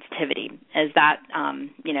gluten sensitivity. Is that,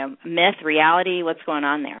 myth, reality? What's going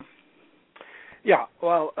on there? Yeah,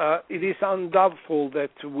 well, it is undoubtful that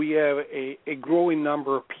we have a growing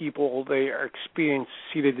number of people that experience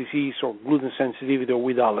celiac disease or gluten sensitivity or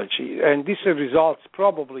with allergy. And this results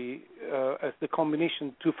probably as the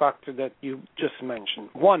combination two factors that you just mentioned.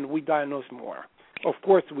 One, we diagnose more. Of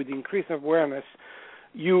course, with the increase of awareness,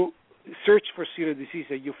 you search for celiac disease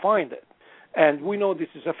and you find it. And we know this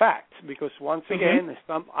is a fact because once again,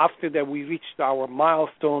 after that we reached our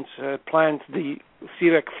milestones, plant the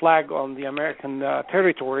celiac flag on the American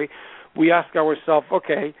territory, we ask ourselves,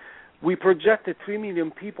 okay, we projected 3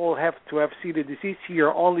 million people have to have celiac disease here,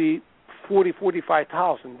 only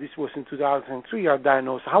 45,000, this was in 2003, are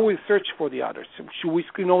diagnosed. How we search for the others? Should we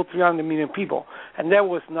screen all 300 million people? And that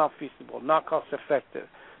was not feasible, not cost effective.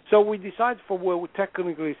 So we decided for what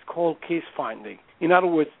technically is called case finding. In other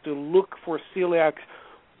words, to look for celiac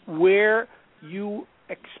where you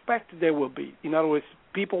expect there will be. In other words,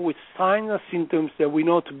 people with signs and symptoms that we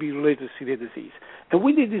know to be related to celiac disease. And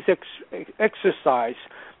we did this exercise,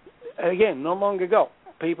 again, not long ago,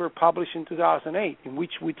 a paper published in 2008, in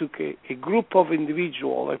which we took a group of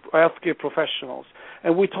individuals, healthcare professionals,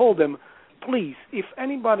 and we told them, please, if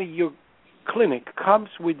anybody in your clinic comes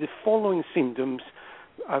with the following symptoms,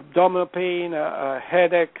 abdominal pain,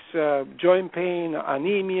 headaches, joint pain,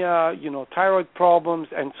 anemia, thyroid problems,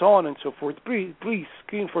 and so on and so forth, please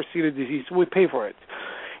screen for celiac disease. We pay for it.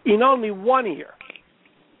 In only 1 year,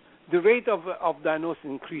 the rate of diagnosis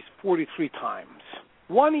increased 43 times.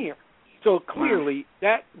 1 year. So clearly,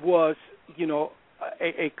 that was,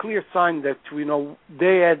 a clear sign that,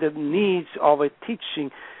 they had the needs of a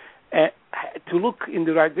teaching to look in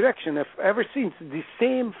the right direction. Ever since, the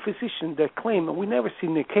same physician that claim, we never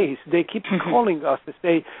seen the case, they keep calling us to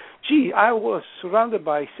say, gee, I was surrounded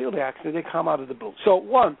by celiacs, and they come out of the blue. So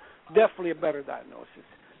one, definitely a better diagnosis.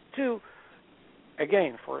 Two,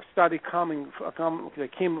 again, for a study that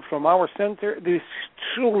came from our center, there is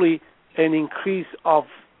truly an increase of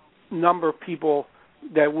number of people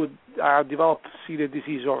that would develop celiac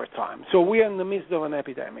disease over time. So we are in the midst of an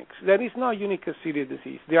epidemic. That is not unique to celiac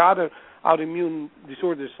disease. There are other autoimmune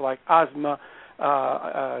disorders like asthma,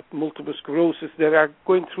 multiple sclerosis that are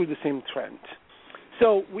going through the same trend.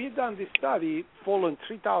 So we've done this study following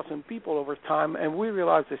 3,000 people over time, and we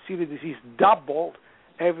realized that celiac disease doubled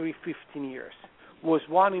every 15 years. It was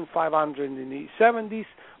 1 in 500 in the 70s,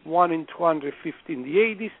 1 in 250 in the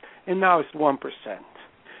 80s, and now it's 1%.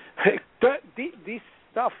 This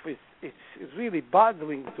stuff is really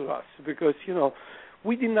bothering to us because,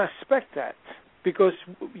 we didn't expect that because,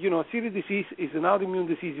 celiac disease is an autoimmune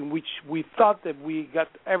disease in which we thought that we got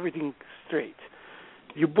everything straight.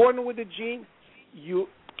 You're born with a gene, you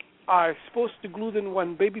are exposed to gluten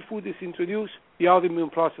when baby food is introduced, the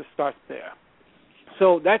autoimmune process starts there.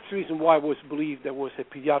 So that's the reason why it was believed there was a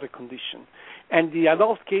pediatric condition. And the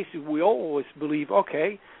adult cases, we always believe,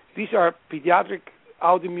 okay, these are pediatric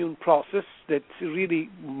autoimmune process that really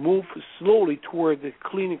move slowly toward the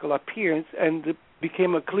clinical appearance and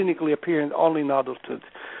became a clinically apparent only in adulthood.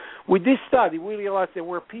 With this study, we realized there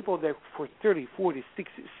were people that for 30, 40,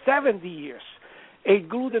 60, 70 years ate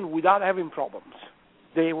gluten without having problems.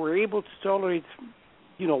 They were able to tolerate,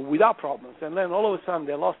 without problems. And then all of a sudden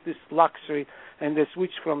they lost this luxury and they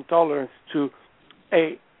switched from tolerance to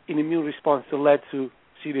an immune response that led to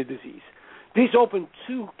celiac disease. This opened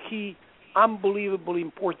two key, unbelievably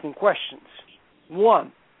important questions.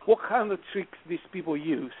 One, what kind of tricks these people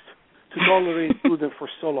used to tolerate gluten for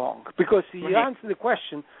so long? Because if you answer the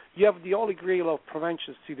question, you have the holy grail of prevention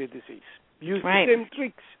of celiac disease. Use the same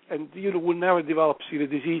tricks, and you will never develop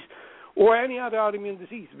celiac disease or any other autoimmune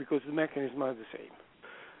disease because the mechanism are the same.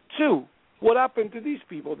 Two, what happened to these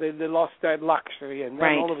people? They lost that luxury, and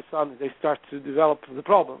then all of a sudden they start to develop the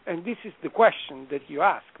problem. And this is the question that you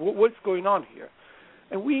ask. What's going on here?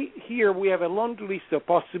 And we have a laundry list of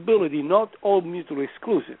possibility, not all mutually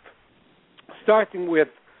exclusive, starting with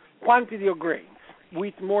quantity of grains. We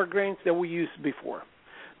eat more grains than we used before.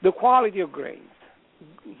 The quality of grains.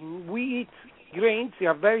 We eat grains that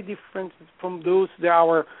are very different from those that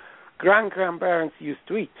our grandparents used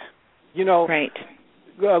to eat.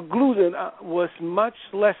 Gluten was much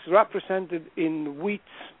less represented in wheat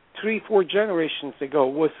 3-4 generations ago.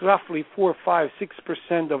 Was roughly 4, 5,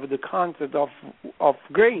 6% of the content of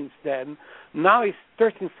grains then. Now it's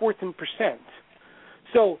 13-14%.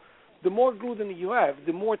 So the more gluten you have,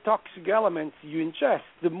 the more toxic elements you ingest,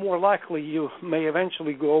 the more likely you may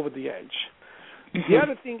eventually go over the edge. The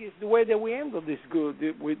other thing is the way that we handle this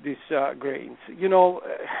with these grains.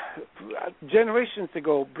 Generations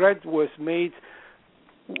ago, bread was made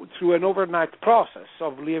through an overnight process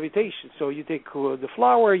of levitation. So you take the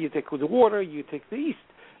flour, you take the water, you take the yeast,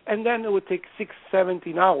 and then it would take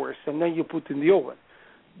 6-17 hours, and then you put in the oven.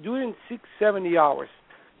 During 6-70 hours,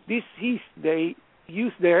 this yeast, they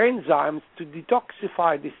use their enzymes to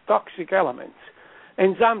detoxify these toxic elements,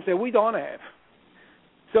 enzymes that we don't have.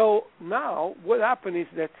 So now what happened is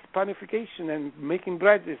that panification and making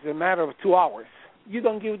bread is a matter of 2 hours. You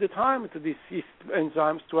don't give the time to these yeast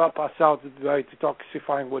enzymes to help us out by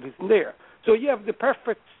detoxifying what is in there. So you have the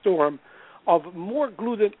perfect storm of more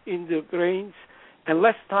gluten in the grains and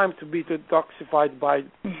less time to be detoxified by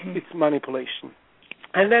its manipulation.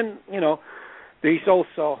 And then, there is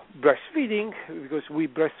also breastfeeding, because we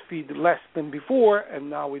breastfeed less than before, and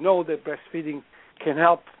now we know that breastfeeding can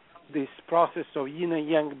help this process of yin and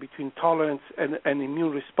yang between tolerance and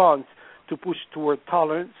immune response to push toward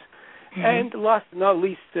tolerance. And last but not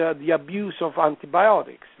least, the abuse of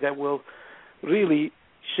antibiotics that will really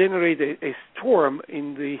generate a storm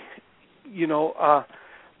in the,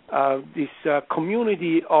 this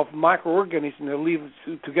community of microorganisms that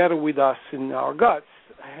live together with us in our guts.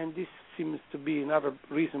 And this seems to be another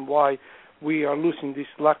reason why we are losing this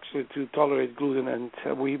luxury to tolerate gluten,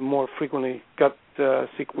 and we more frequently got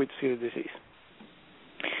sick with celiac disease.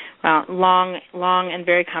 Well, long and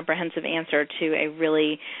very comprehensive answer to a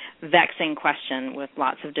really vexing question with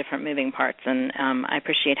lots of different moving parts, and I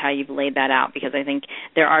appreciate how you've laid that out, because I think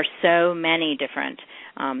there are so many different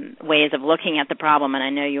ways of looking at the problem, and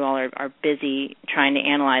I know you all are busy trying to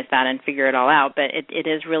analyze that and figure it all out, but it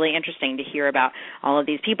is really interesting to hear about all of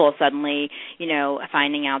these people suddenly,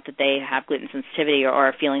 finding out that they have gluten sensitivity or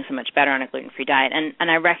are feeling so much better on a gluten-free diet,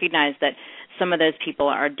 and I recognize that some of those people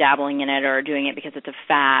are dabbling in it or doing it because it's a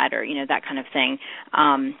fad or, that kind of thing,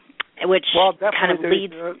 which kind of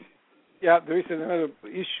leads... there is another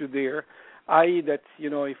issue there, i.e. that,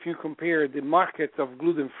 if you compare the market of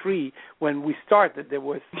gluten-free, when we started, there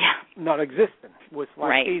was not existent. It was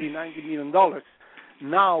like $80, $90 million.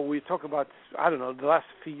 Now we talk about, I don't know, the last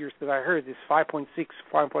figures that I heard is $5.6,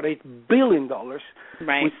 $5.8 billion,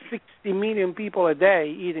 with 60 million people a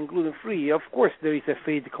day eating gluten-free. Of course, there is a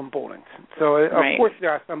fade component. So, of course, there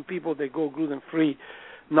are some people that go gluten-free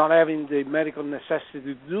not having the medical necessity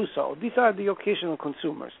to do so. These are the occasional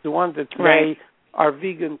consumers, the ones that today are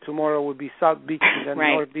vegan, tomorrow will be South Beach, and then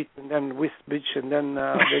North Beach, and then West Beach, and then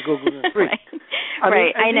they go gluten-free.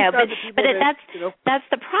 I know, but that's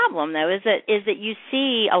the problem, though, is that you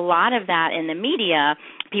see a lot of that in the media,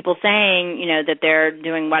 people saying, that they're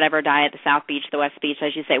doing whatever diet, the South Beach, the West Beach,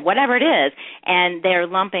 as you say, whatever it is, and they're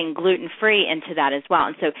lumping gluten-free into that as well.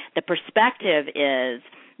 And so the perspective is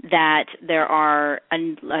that there are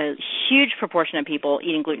a huge proportion of people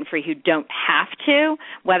eating gluten-free who don't have to.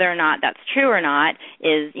 Whether or not that's true or not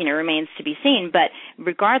is, remains to be seen. But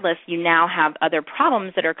regardless, you now have other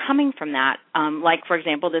problems that are coming from that, like, for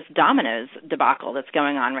example, this Domino's debacle that's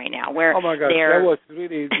going on right now. Where oh, my God, that was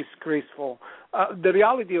really disgraceful. The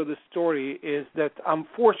reality of the story is that,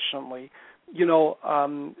 unfortunately,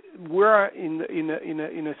 we're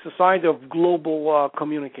in a society of global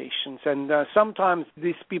communications, and sometimes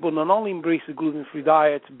these people not only embrace the gluten-free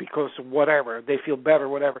diet because of whatever, they feel better,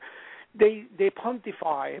 whatever. they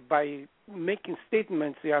pontify by making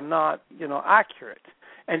statements that are not, accurate.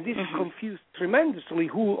 And this confused tremendously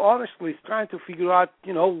who honestly is trying to figure out,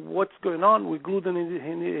 what's going on with gluten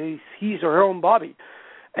in his or her own body.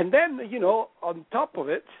 And then, on top of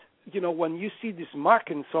it, when you see this mark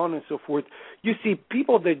and so on and so forth, you see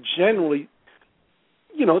people that generally,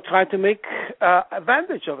 try to make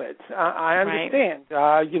advantage of it. I understand,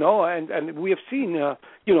 and we have seen,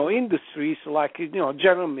 industries like,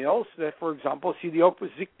 General Mills that, for example, see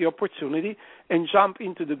the opportunity and jump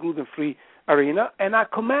into the gluten-free arena, and I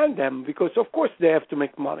commend them because, of course, they have to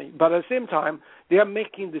make money. But at the same time, they are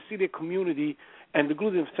making the celiac community and the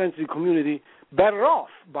gluten-sensitive community better off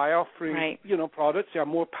by offering, products that are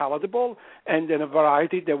more palatable and in a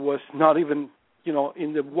variety that was not even,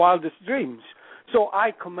 in the wildest dreams. So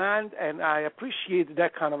I commend and I appreciate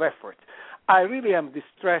that kind of effort. I really am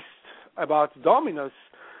distressed about Domino's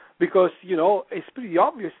because, it's pretty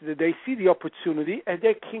obvious that they see the opportunity and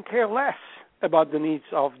they can care less about the needs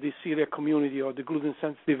of the celiac community or the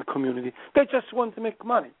gluten-sensitive community. They just want to make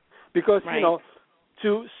money because,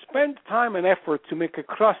 to spend time and effort to make a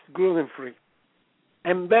crust gluten-free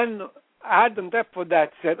and then add on top of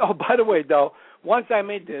that said, oh, by the way, though, once I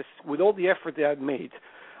made this, with all the effort that I've made,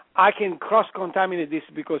 I can cross-contaminate this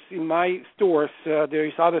because in my stores there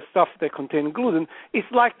is other stuff that contain gluten. It's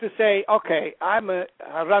like to say, okay, I'm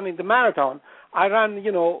running the marathon. I ran,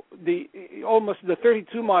 almost the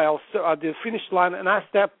 32 miles at the finish line, and I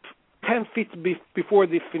step 10 feet before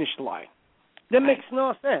the finish line. That makes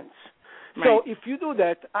no sense. Right. So if you do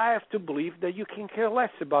that, I have to believe that you can care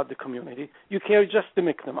less about the community. You care just to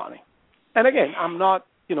make the money. And again, I'm not,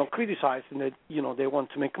 criticizing that, they want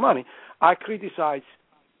to make money. I criticize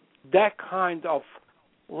that kind of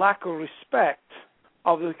lack of respect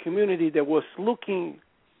of the community that was looking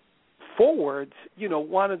forward,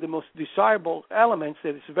 one of the most desirable elements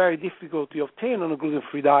that is very difficult to obtain on a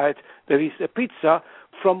gluten-free diet, that is a pizza,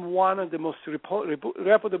 from one of the most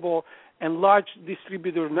reputable and large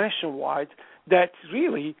distributor nationwide that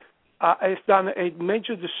really has done a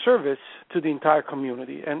major disservice to the entire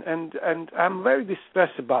community. And I'm very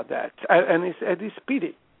distressed about that. And it's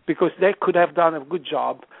pity because they could have done a good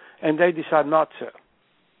job and they decide not to.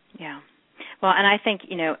 Yeah. Well, and I think,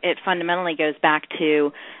 it fundamentally goes back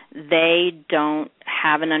to they don't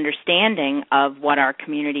have an understanding of what our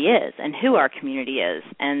community is and who our community is,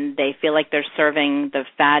 and they feel like they're serving the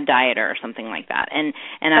fad dieter or something like that. And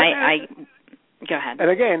I go ahead.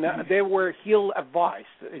 And again, they were ill-advised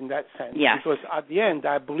in that sense. Yes. Because at the end,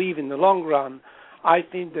 I believe in the long run, I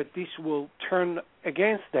think that this will turn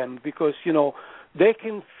against them because, they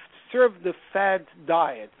can serve the fad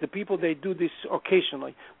diet, the people they do this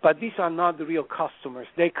occasionally, but these are not the real customers.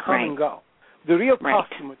 They come and go. The real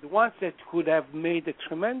customers, the ones that could have made a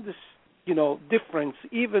tremendous, difference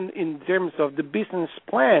even in terms of the business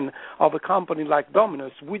plan of a company like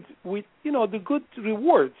Domino's with the good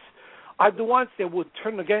rewards, are the ones that would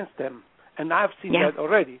turn against them. And I've seen that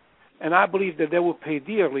already. And I believe that they will pay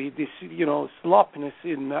dearly this, sloppiness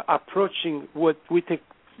in approaching what we take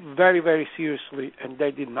very, very seriously, and they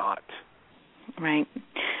did not. Right.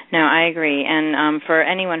 No, I agree. And for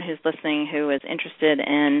anyone who's listening who is interested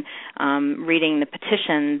in reading the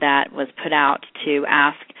petition that was put out to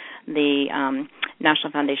ask the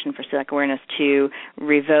National Foundation for Celiac Awareness to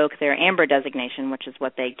revoke their amber designation, which is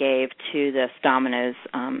what they gave to this Domino's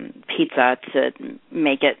pizza to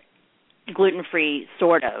make it gluten-free,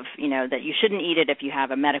 sort of, that you shouldn't eat it if you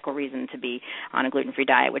have a medical reason to be on a gluten-free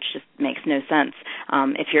diet, which just makes no sense.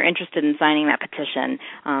 If you're interested in signing that petition,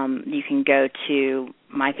 you can go to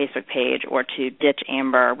my Facebook page or to Ditch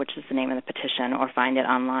Amber, which is the name of the petition, or find it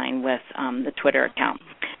online with the Twitter account,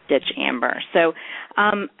 Ditch Amber. So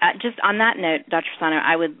just on that note, Dr. Fasano,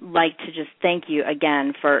 I would like to just thank you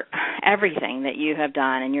again for everything that you have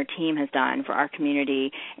done and your team has done for our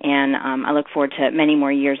community, and I look forward to many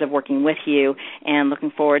more years of working with you and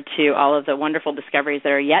looking forward to all of the wonderful discoveries that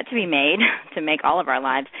are yet to be made to make all of our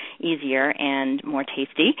lives easier and more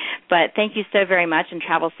tasty. But thank you so very much, and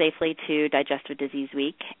travel safely to Digestive Disease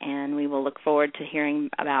Week, and we will look forward to hearing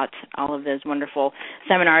about all of those wonderful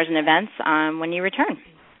seminars and events when you return.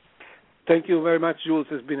 Thank you very much, Jules.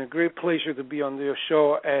 It's been a great pleasure to be on your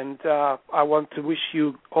show, and I want to wish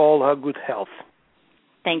you all good health.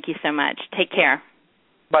 Thank you so much. Take care.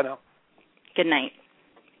 Bye now. Good night.